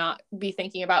said, not be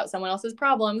thinking about someone else's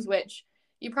problems, which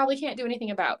you probably can't do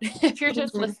anything about if you're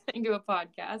just listening to a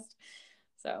podcast.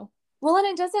 So, well, and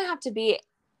it doesn't have to be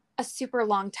a super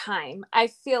long time. I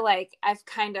feel like I've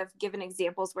kind of given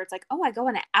examples where it's like, oh, I go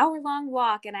on an hour-long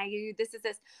walk and I do this is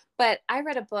this. But I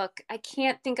read a book, I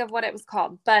can't think of what it was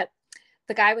called, but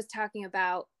the guy was talking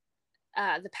about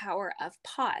the power of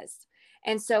pause.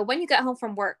 And so when you get home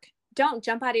from work, don't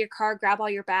jump out of your car, grab all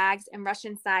your bags and rush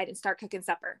inside and start cooking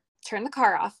supper. Turn the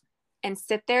car off and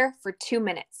sit there for 2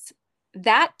 minutes.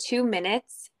 That 2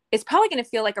 minutes is probably going to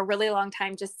feel like a really long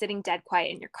time just sitting dead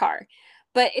quiet in your car.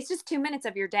 But it's just 2 minutes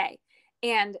of your day.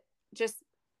 And just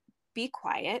be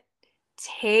quiet,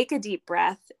 take a deep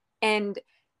breath, and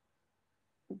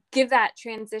give that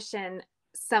transition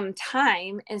some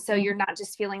time. And so you're not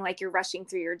just feeling like you're rushing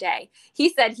through your day. He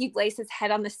said he'd lace his head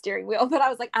on the steering wheel, but I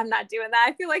was like, I'm not doing that.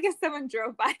 I feel like if someone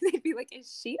drove by, they'd be like,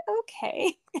 is she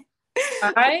okay?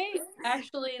 I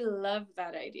actually love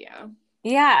that idea.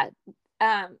 Yeah.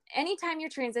 Anytime you're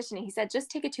transitioning, he said, just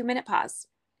take a 2-minute pause.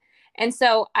 And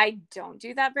so I don't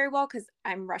do that very well because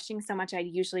I'm rushing so much. I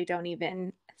usually don't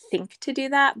even think to do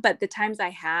that. But the times I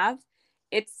have,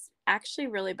 it's actually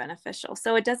really beneficial.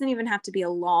 So it doesn't even have to be a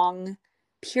long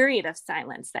period of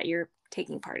silence that you're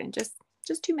taking part in, just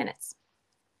 2 minutes.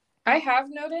 I have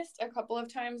noticed a couple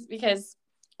of times because,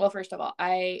 well, first of all,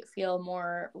 I feel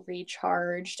more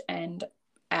recharged and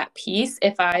at peace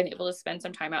if I'm able to spend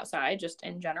some time outside, just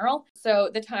in general. So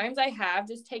the times I have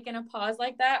just taken a pause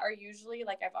like that are usually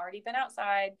like I've already been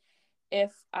outside.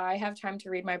 If I have time to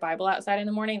read my Bible outside in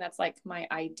the morning, that's like my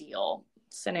ideal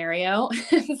scenario.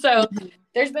 So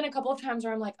there's been a couple of times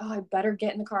where I'm like, oh, I better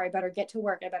get in the car. I better get to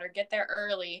work. I better get there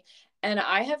early. And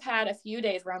I have had a few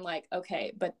days where I'm like,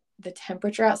 okay, but the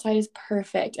temperature outside is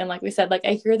perfect. And like we said, like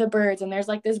I hear the birds and there's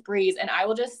like this breeze, and I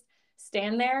will just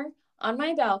stand there on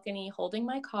my balcony holding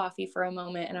my coffee for a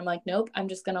moment. And I'm like, nope, I'm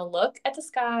just going to look at the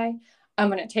sky. I'm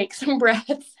going to take some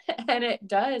breaths. And it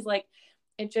does, like,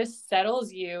 it just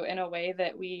settles you in a way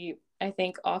that we, I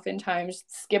think, oftentimes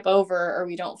skip over, or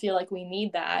we don't feel like we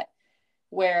need that,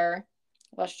 where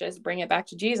let's just bring it back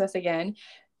to Jesus again.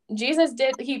 Jesus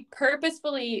he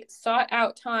purposefully sought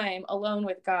out time alone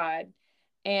with God.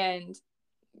 And,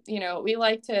 you know, we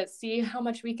like to see how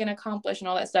much we can accomplish and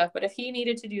all that stuff. But if he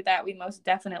needed to do that, we most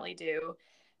definitely do.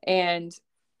 And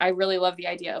I really love the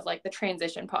idea of like the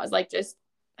transition pause, like just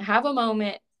have a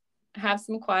moment, have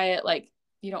some quiet, like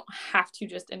you don't have to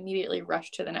just immediately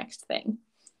rush to the next thing.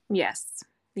 Yes.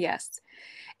 Yes.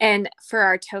 And for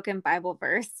our token Bible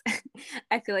verse,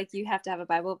 I feel like you have to have a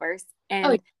Bible verse.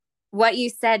 And what you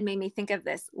said made me think of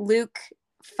this. Luke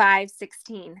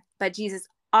 5:16. But Jesus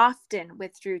often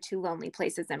withdrew to lonely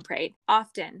places and prayed.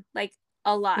 Often, like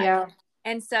a lot. Yeah.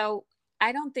 And so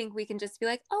I don't think we can just be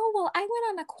like, oh, well, I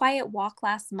went on a quiet walk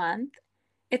last month.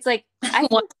 It's like,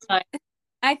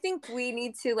 I think we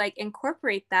need to like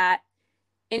incorporate that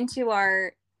into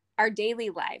our daily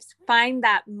lives. Find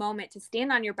that moment to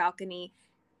stand on your balcony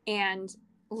and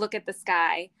look at the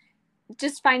sky.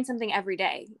 Just find something every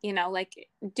day, you know, like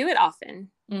do it often.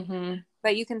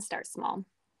 But you can start small.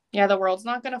 Yeah, the world's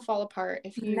not going to fall apart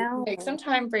if you take some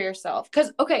time for yourself.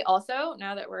 Because, okay, also,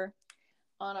 now that we're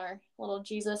on our little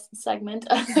Jesus segment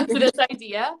of this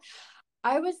idea,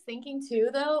 I was thinking too,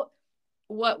 though,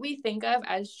 what we think of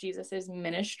as Jesus's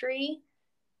ministry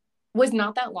was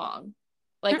not that long.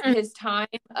 Like his time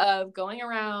of going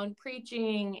around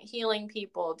preaching, healing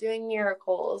people, doing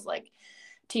miracles, like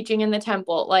teaching in the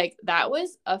temple, like that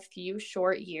was a few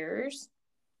short years.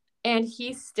 And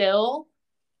he still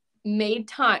made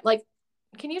time. Like,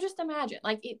 can you just imagine?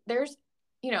 Like, there's,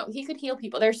 you know, he could heal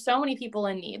people. There's so many people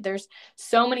in need. There's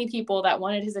so many people that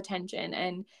wanted his attention,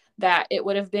 and that it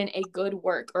would have been a good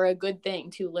work or a good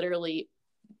thing to literally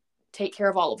take care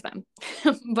of all of them.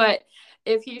 But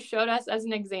if he showed us as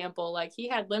an example, like he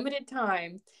had limited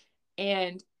time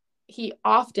and he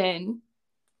often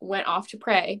went off to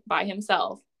pray by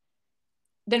himself,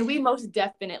 then we most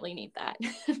definitely need that.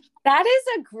 That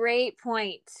is a great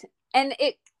point. And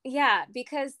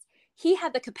because he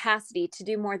had the capacity to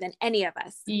do more than any of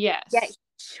us. Yes. Yet he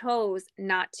chose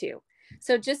not to.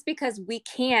 So just because we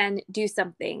can do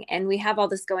something and we have all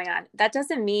this going on, that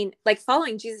doesn't mean, like,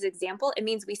 following Jesus' example, it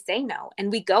means we say no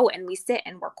and we go and we sit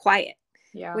and we're quiet.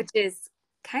 Yeah. Which is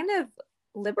kind of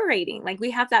liberating. Like,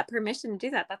 we have that permission to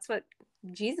do that. That's what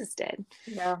Jesus did.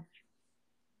 Yeah.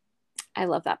 I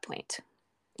love that point.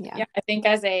 Yeah. Yeah. I think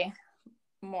as a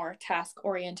more task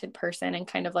oriented person and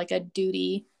kind of like a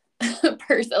duty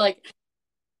person. Like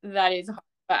that is hard.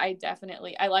 But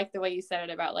I like the way you said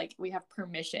it about like we have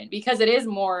permission, because it is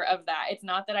more of that. It's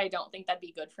not that I don't think that'd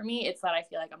be good for me. It's that I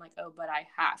feel like I'm like, oh, but I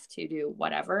have to do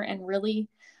whatever. And really,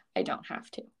 I don't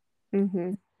have to.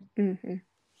 Mm-hmm. Mm-hmm.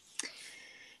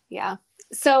 Yeah.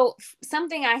 So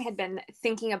something I had been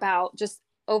thinking about, just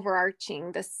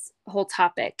overarching this whole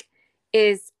topic,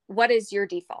 is what is your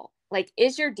default? Like,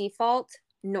 is your default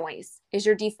noise? Is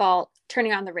your default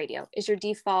turning on the radio? Is your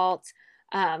default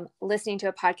listening to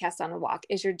a podcast on a walk?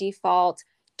 Is your default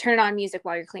turn on music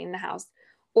while you're cleaning the house?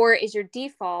 Or is your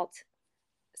default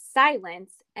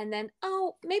silence and then,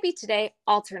 oh, maybe today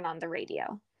I'll turn on the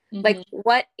radio? Mm-hmm. Like,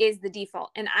 what is the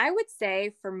default? And I would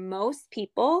say for most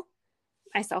people,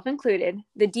 myself included,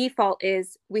 the default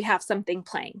is we have something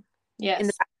playing. Yes.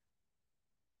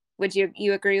 Would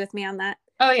you agree with me on that?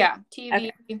 Oh yeah.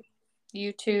 TV, okay.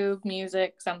 YouTube,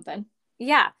 music, something.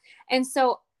 Yeah. And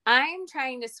so I'm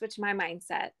trying to switch my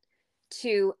mindset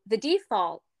to the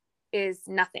default is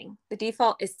nothing. The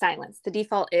default is silence. The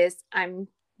default is I'm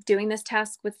doing this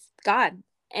task with God.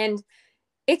 And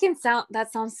that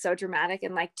sounds so dramatic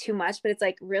and like too much, but it's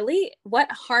like, really,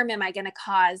 what harm am I going to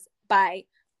cause by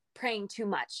praying too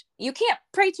much? You can't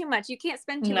pray too much. You can't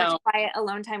spend too much quiet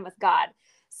alone time with God.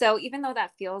 So even though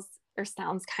that feels or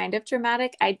sounds kind of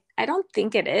dramatic, I don't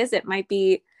think it is. It might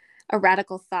be a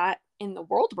radical thought in the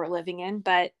world we're living in,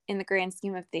 but in the grand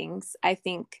scheme of things, I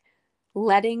think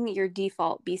letting your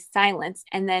default be silence,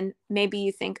 and then maybe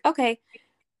you think, okay,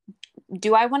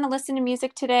 do I want to listen to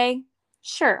music today?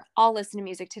 Sure, I'll listen to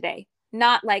music today.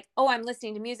 Not like, oh, I'm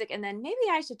listening to music and then maybe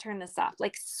I should turn this off.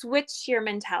 Like, switch your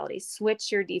mentality,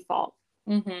 switch your default.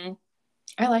 Mm-hmm.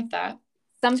 I like that.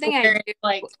 Something I do,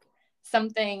 like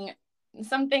something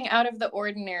out of the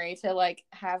ordinary to like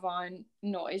have on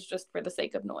noise just for the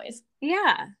sake of noise.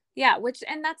 Yeah.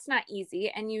 And that's not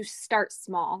easy. And you start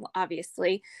small,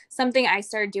 obviously. Something I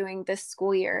started doing this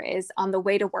school year is on the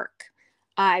way to work,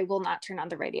 I will not turn on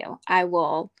the radio. I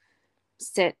will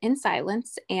sit in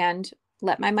silence and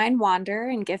let my mind wander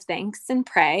and give thanks and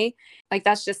pray. Like,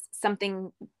 that's just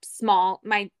something small.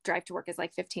 My drive to work is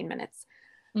like 15 minutes.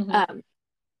 Mm-hmm.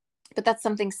 But that's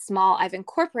something small I've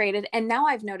incorporated. And now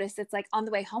I've noticed it's like on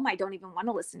the way home, I don't even want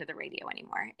to listen to the radio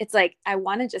anymore. It's like, I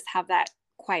want to just have that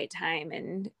quiet time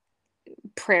and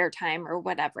prayer time or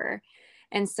whatever.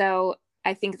 And so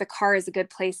I think the car is a good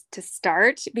place to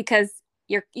start, because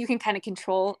you can kind of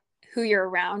control who you're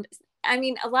around. I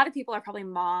mean, a lot of people are probably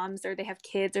moms, or they have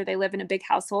kids, or they live in a big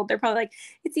household. They're probably like,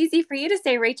 it's easy for you to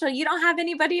say, Rachel, you don't have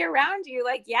anybody around you.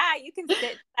 Like, yeah, you can sit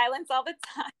in silence all the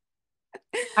time.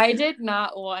 I did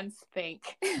not once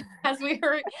think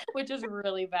which is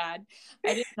really bad.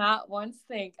 I did not once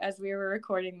think as we were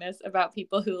recording this about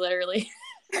people who literally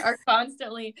are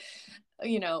constantly,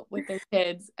 with their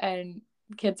kids, and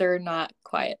kids are not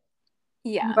quiet.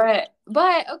 Yeah.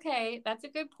 But okay, that's a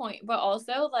good point. But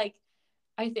also, like,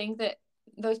 I think that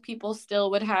those people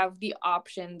still would have the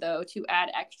option, though, to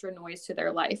add extra noise to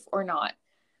their life or not.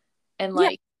 And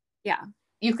like, yeah,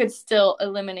 you could still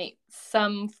eliminate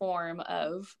some form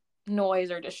of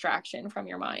noise or distraction from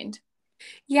your mind.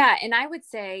 Yeah. And I would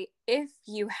say if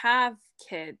you have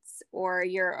kids or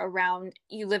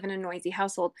you live in a noisy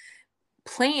household,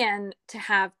 plan to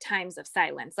have times of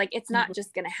silence. Like, it's not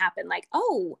just going to happen like,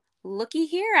 oh, looky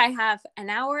here, I have an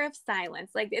hour of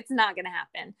silence. Like, it's not going to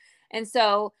happen. And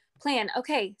so plan,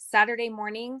 okay, Saturday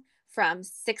morning from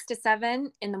 6 to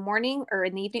 7 in the morning or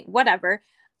in the evening, whatever,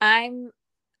 I'm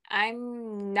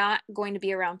not going to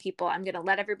be around people. I'm going to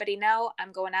let everybody know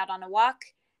I'm going out on a walk,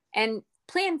 and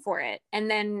plan for it. And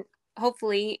then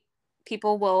hopefully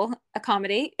people will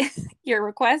accommodate your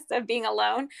request of being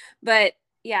alone. But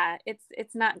yeah,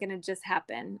 it's not going to just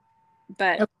happen.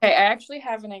 But okay, I actually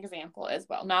have an example as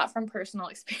well, not from personal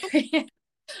experience,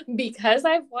 because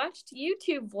I've watched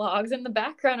YouTube vlogs in the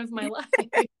background of my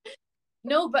life.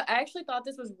 No, but I actually thought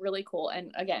this was really cool.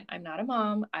 And again, I'm not a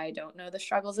mom. I don't know the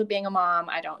struggles of being a mom.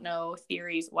 I don't know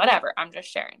theories, whatever. I'm just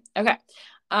sharing. Okay.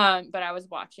 But I was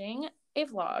watching a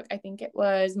vlog. I think it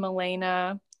was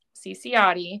Milena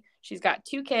Ciciotti. She's got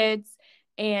 2 kids,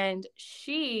 and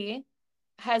she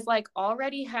has like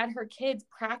already had her kids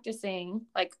practicing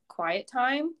like quiet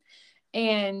time.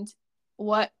 And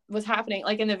what was happening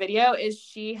like in the video is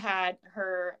she had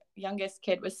her youngest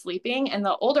kid was sleeping, and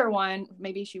the older one,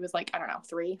 maybe she was like, I don't know,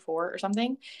 3, 4 or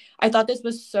something. I thought this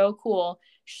was so cool.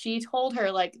 She told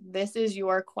her like, this is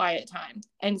your quiet time,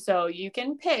 and so you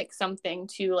can pick something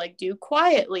to like do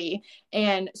quietly.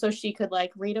 And so she could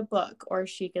like read a book, or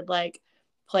she could like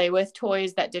play with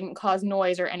toys that didn't cause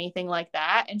noise or anything like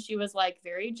that. And she was like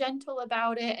very gentle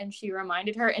about it. And she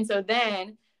reminded her. And so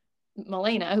then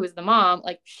Milena, who was the mom,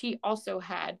 like she also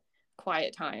had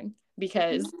quiet time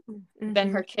because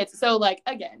then her kids, so like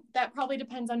again, that probably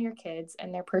depends on your kids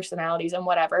and their personalities and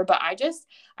whatever, but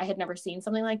I had never seen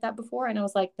something like that before, and I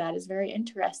was like, that is very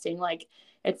interesting. Like,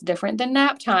 it's different than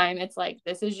nap time. It's like,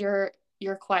 this is your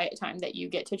quiet time, that you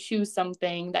get to choose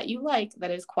something that you like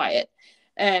that is quiet.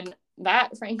 And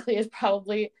that frankly is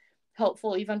probably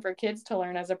helpful even for kids to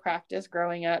learn as a practice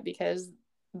growing up, because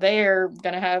they're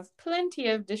going to have plenty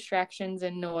of distractions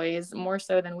and noise, more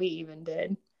so than we even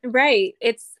did. Right.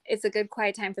 It's a good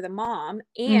quiet time for the mom,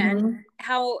 and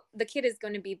how the kid is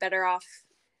going to be better off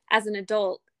as an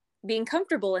adult being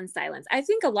comfortable in silence. I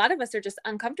think a lot of us are just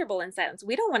uncomfortable in silence.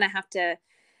 We don't want to have to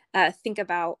think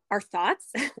about our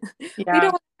thoughts. We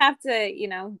don't have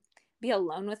to, be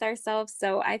alone with ourselves.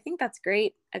 So I think that's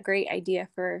great. A great idea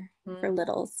for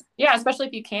littles. Yeah. Especially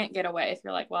if you can't get away, if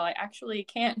you're like, well, I actually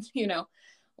can't,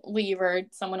 leave, or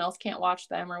someone else can't watch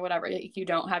them or whatever. If you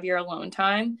don't have your alone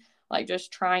time, like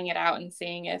just trying it out and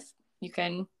seeing if you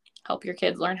can help your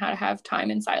kids learn how to have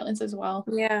time in silence as well.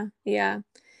 Yeah. Yeah.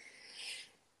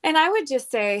 And I would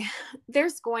just say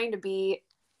there's going to be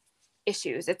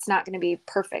issues. It's not going to be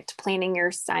perfect planning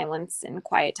your silence and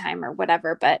quiet time or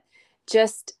whatever, but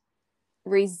just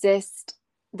resist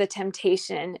the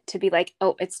temptation to be like,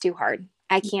 oh, it's too hard.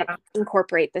 I can't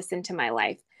incorporate this into my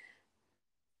life.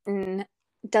 And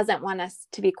doesn't want us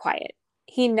to be quiet.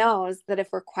 He knows that if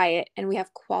we're quiet and we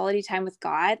have quality time with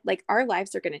God, like our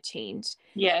lives are going to change.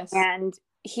 Yes. And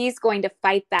he's going to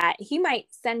fight that. He might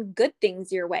send good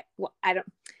things your way. Well, I don't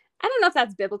know if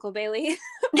that's biblical, Bailey,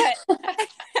 but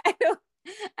I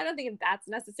don't think that's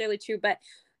necessarily true, but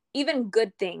even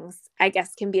good things, I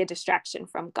guess, can be a distraction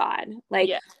from God.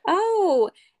 Like, oh,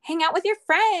 hang out with your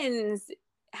friends,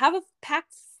 have a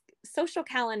packed social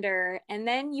calendar, and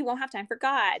then you won't have time for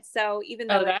God. So even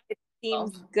though it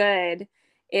seems good,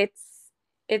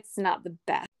 it's not the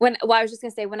best. I was just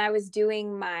gonna say, when I was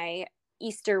doing my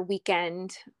Easter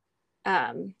weekend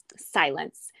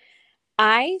silence,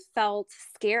 I felt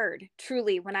scared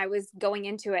truly when I was going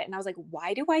into it, and I was like,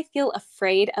 why do I feel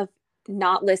afraid of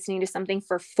not listening to something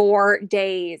for 4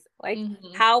 days? Like,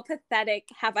 how pathetic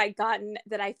have I gotten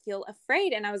that I feel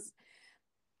afraid? And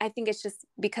I think it's just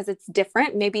because it's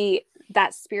different. Maybe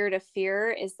that spirit of fear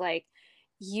is like,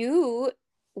 you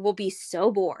will be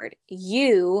so bored.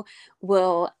 You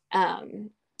will,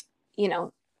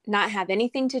 not have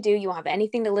anything to do. You won't have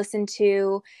anything to listen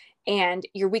to. And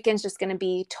your weekend's just going to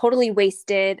be totally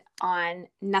wasted on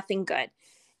nothing good.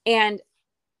 And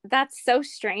that's so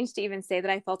strange to even say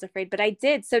that I felt afraid, but I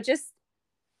did. So just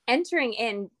entering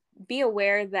in, be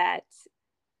aware that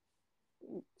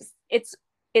it's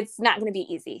not going to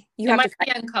be easy. It might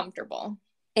be uncomfortable.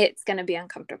 It's going to be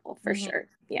uncomfortable for sure.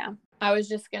 Yeah. I was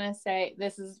just going to say,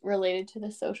 this is related to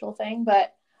the social thing,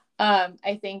 but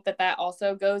I think that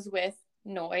also goes with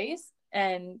noise,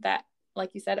 and that,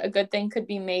 like you said, a good thing could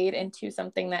be made into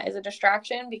something that is a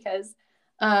distraction, because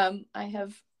I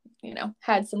have,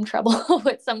 had some trouble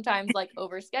with sometimes like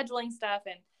overscheduling stuff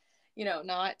and,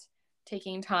 not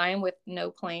taking time with no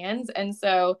plans. And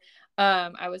so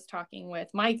I was talking with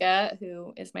Micah,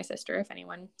 who is my sister, if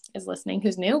anyone is listening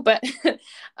who's new, but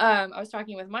I was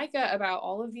talking with Micah about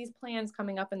all of these plans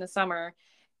coming up in the summer,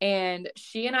 and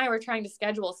she and I were trying to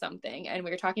schedule something, and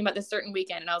we were talking about this certain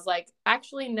weekend, and I was like,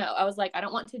 actually, no. I was like, I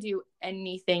don't want to do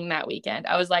anything that weekend.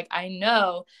 I was like, I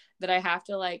know that I have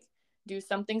to like do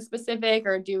something specific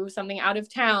or do something out of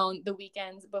town the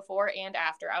weekends before and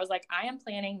after. I was like, I am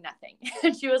planning nothing.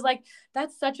 And she was like,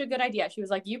 that's such a good idea. She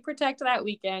was like, you protect that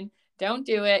weekend. Don't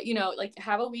do it, like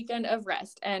have a weekend of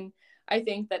rest. And I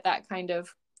think that kind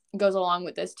of goes along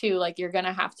with this too. Like, you're going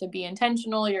to have to be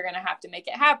intentional. You're going to have to make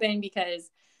it happen, because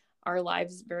our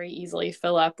lives very easily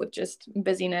fill up with just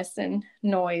busyness and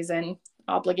noise and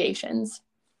obligations.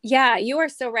 Yeah, you are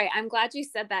so right. I'm glad you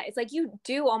said that. It's like, you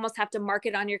do almost have to mark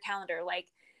it on your calendar, like,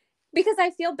 because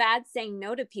I feel bad saying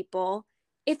no to people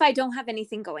if I don't have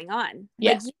anything going on.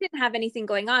 Yeah. Like, you didn't have anything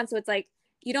going on. So it's like,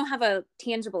 you don't have a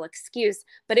tangible excuse.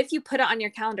 But if you put it on your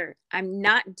calendar, I'm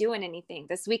not doing anything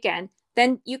this weekend,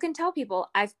 then you can tell people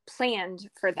I've planned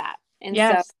for that. And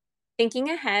so thinking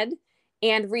ahead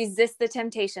and resist the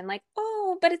temptation, like,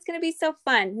 oh, but it's going to be so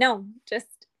fun. No, just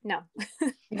no.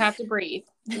 You have to breathe.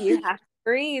 You have to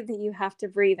breathe. You have to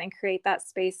breathe and create that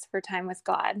space for time with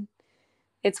God.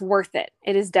 It's worth it.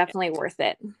 It is definitely worth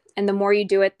it. And the more you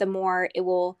do it, the more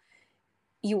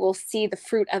you will see the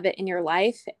fruit of it in your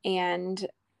life, and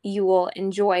you will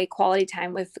enjoy quality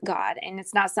time with God. And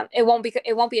it's not it won't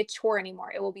be a chore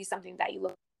anymore. It will be something that you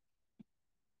look.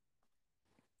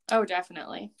 Oh,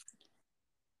 definitely.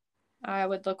 I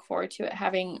would look forward to it,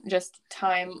 having just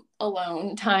time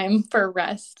alone, time for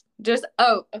rest.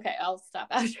 Okay, I'll stop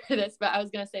after this, but I was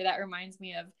going to say that reminds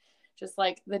me of just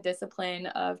like the discipline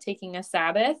of taking a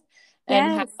Sabbath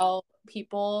and Yes. how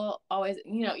people always,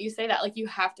 you say that like you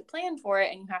have to plan for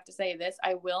it and you have to say this,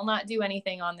 I will not do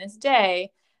anything on this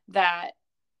day that,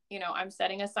 I'm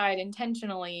setting aside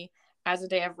intentionally as a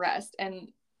day of rest. And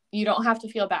you don't have to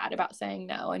feel bad about saying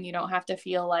no, and you don't have to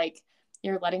feel like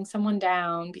you're letting someone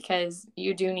down, because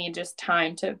you do need just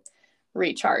time to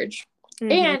recharge.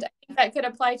 Mm-hmm. And I think that could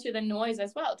apply to the noise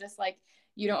as well. Just like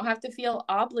you don't have to feel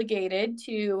obligated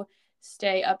to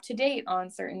stay up to date on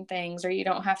certain things, or you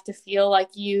don't have to feel like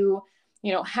you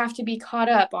have to be caught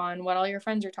up on what all your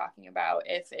friends are talking about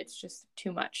if it's just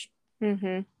too much.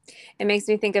 Mm-hmm. It makes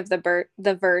me think of the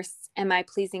verse, am I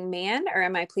pleasing man or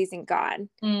am I pleasing God?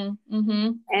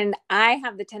 Mm-hmm. And I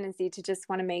have the tendency to just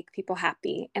want to make people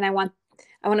happy, and I want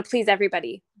to please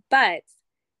everybody, but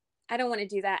I don't want to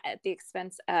do that at the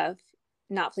expense of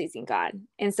not pleasing God.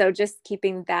 And so just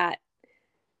keeping that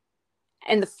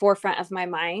in the forefront of my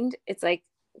mind, it's like,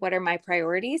 what are my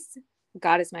priorities?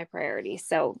 God is my priority.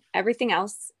 So everything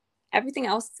else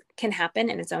can happen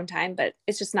in its own time, but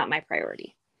it's just not my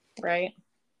priority. Right.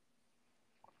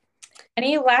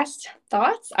 Any last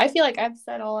thoughts? I feel like I've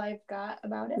said all I've got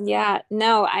about it. Yeah,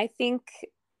 no, I think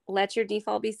let your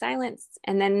default be silence.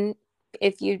 And then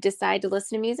if you decide to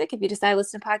listen to music, if you decide to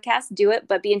listen to podcasts, do it,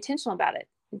 but be intentional about it.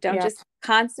 Don't just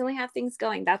constantly have things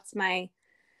going. That's my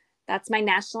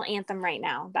national anthem right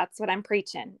now. That's what I'm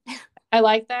preaching. I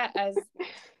like that as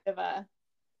of a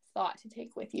thought to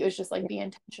take with you. Is just like be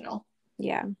intentional.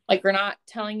 Yeah. Like we're not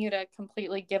telling you to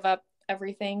completely give up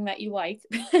everything that you like,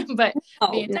 but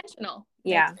be intentional.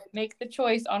 Yeah. Make the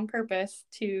choice on purpose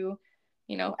to,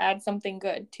 add something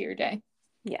good to your day.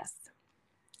 Yes.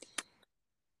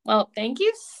 Well, thank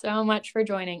you so much for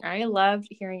joining. I loved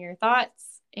hearing your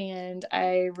thoughts, and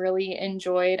I really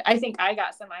enjoyed, I think I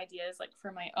got some ideas like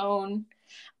for my own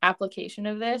application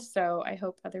of this. So I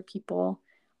hope other people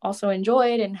also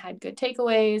enjoyed and had good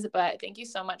takeaways, but thank you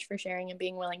so much for sharing and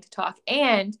being willing to talk.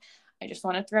 And I just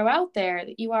want to throw out there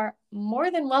that you are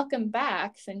more than welcome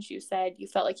back, since you said you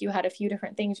felt like you had a few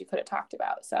different things you could have talked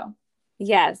about. So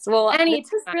yes, well,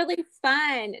 this was really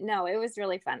fun. No, it was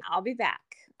really fun. I'll be back.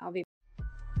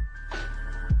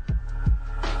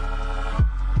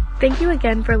 Thank you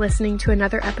again for listening to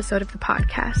another episode of the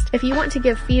podcast. If you want to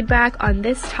give feedback on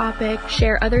this topic,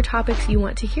 share other topics you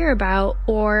want to hear about,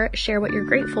 or share what you're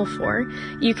grateful for,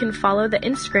 you can follow the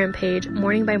Instagram page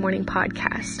Morning by Morning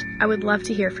Podcast. I would love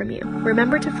to hear from you.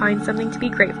 Remember to find something to be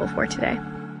grateful for today.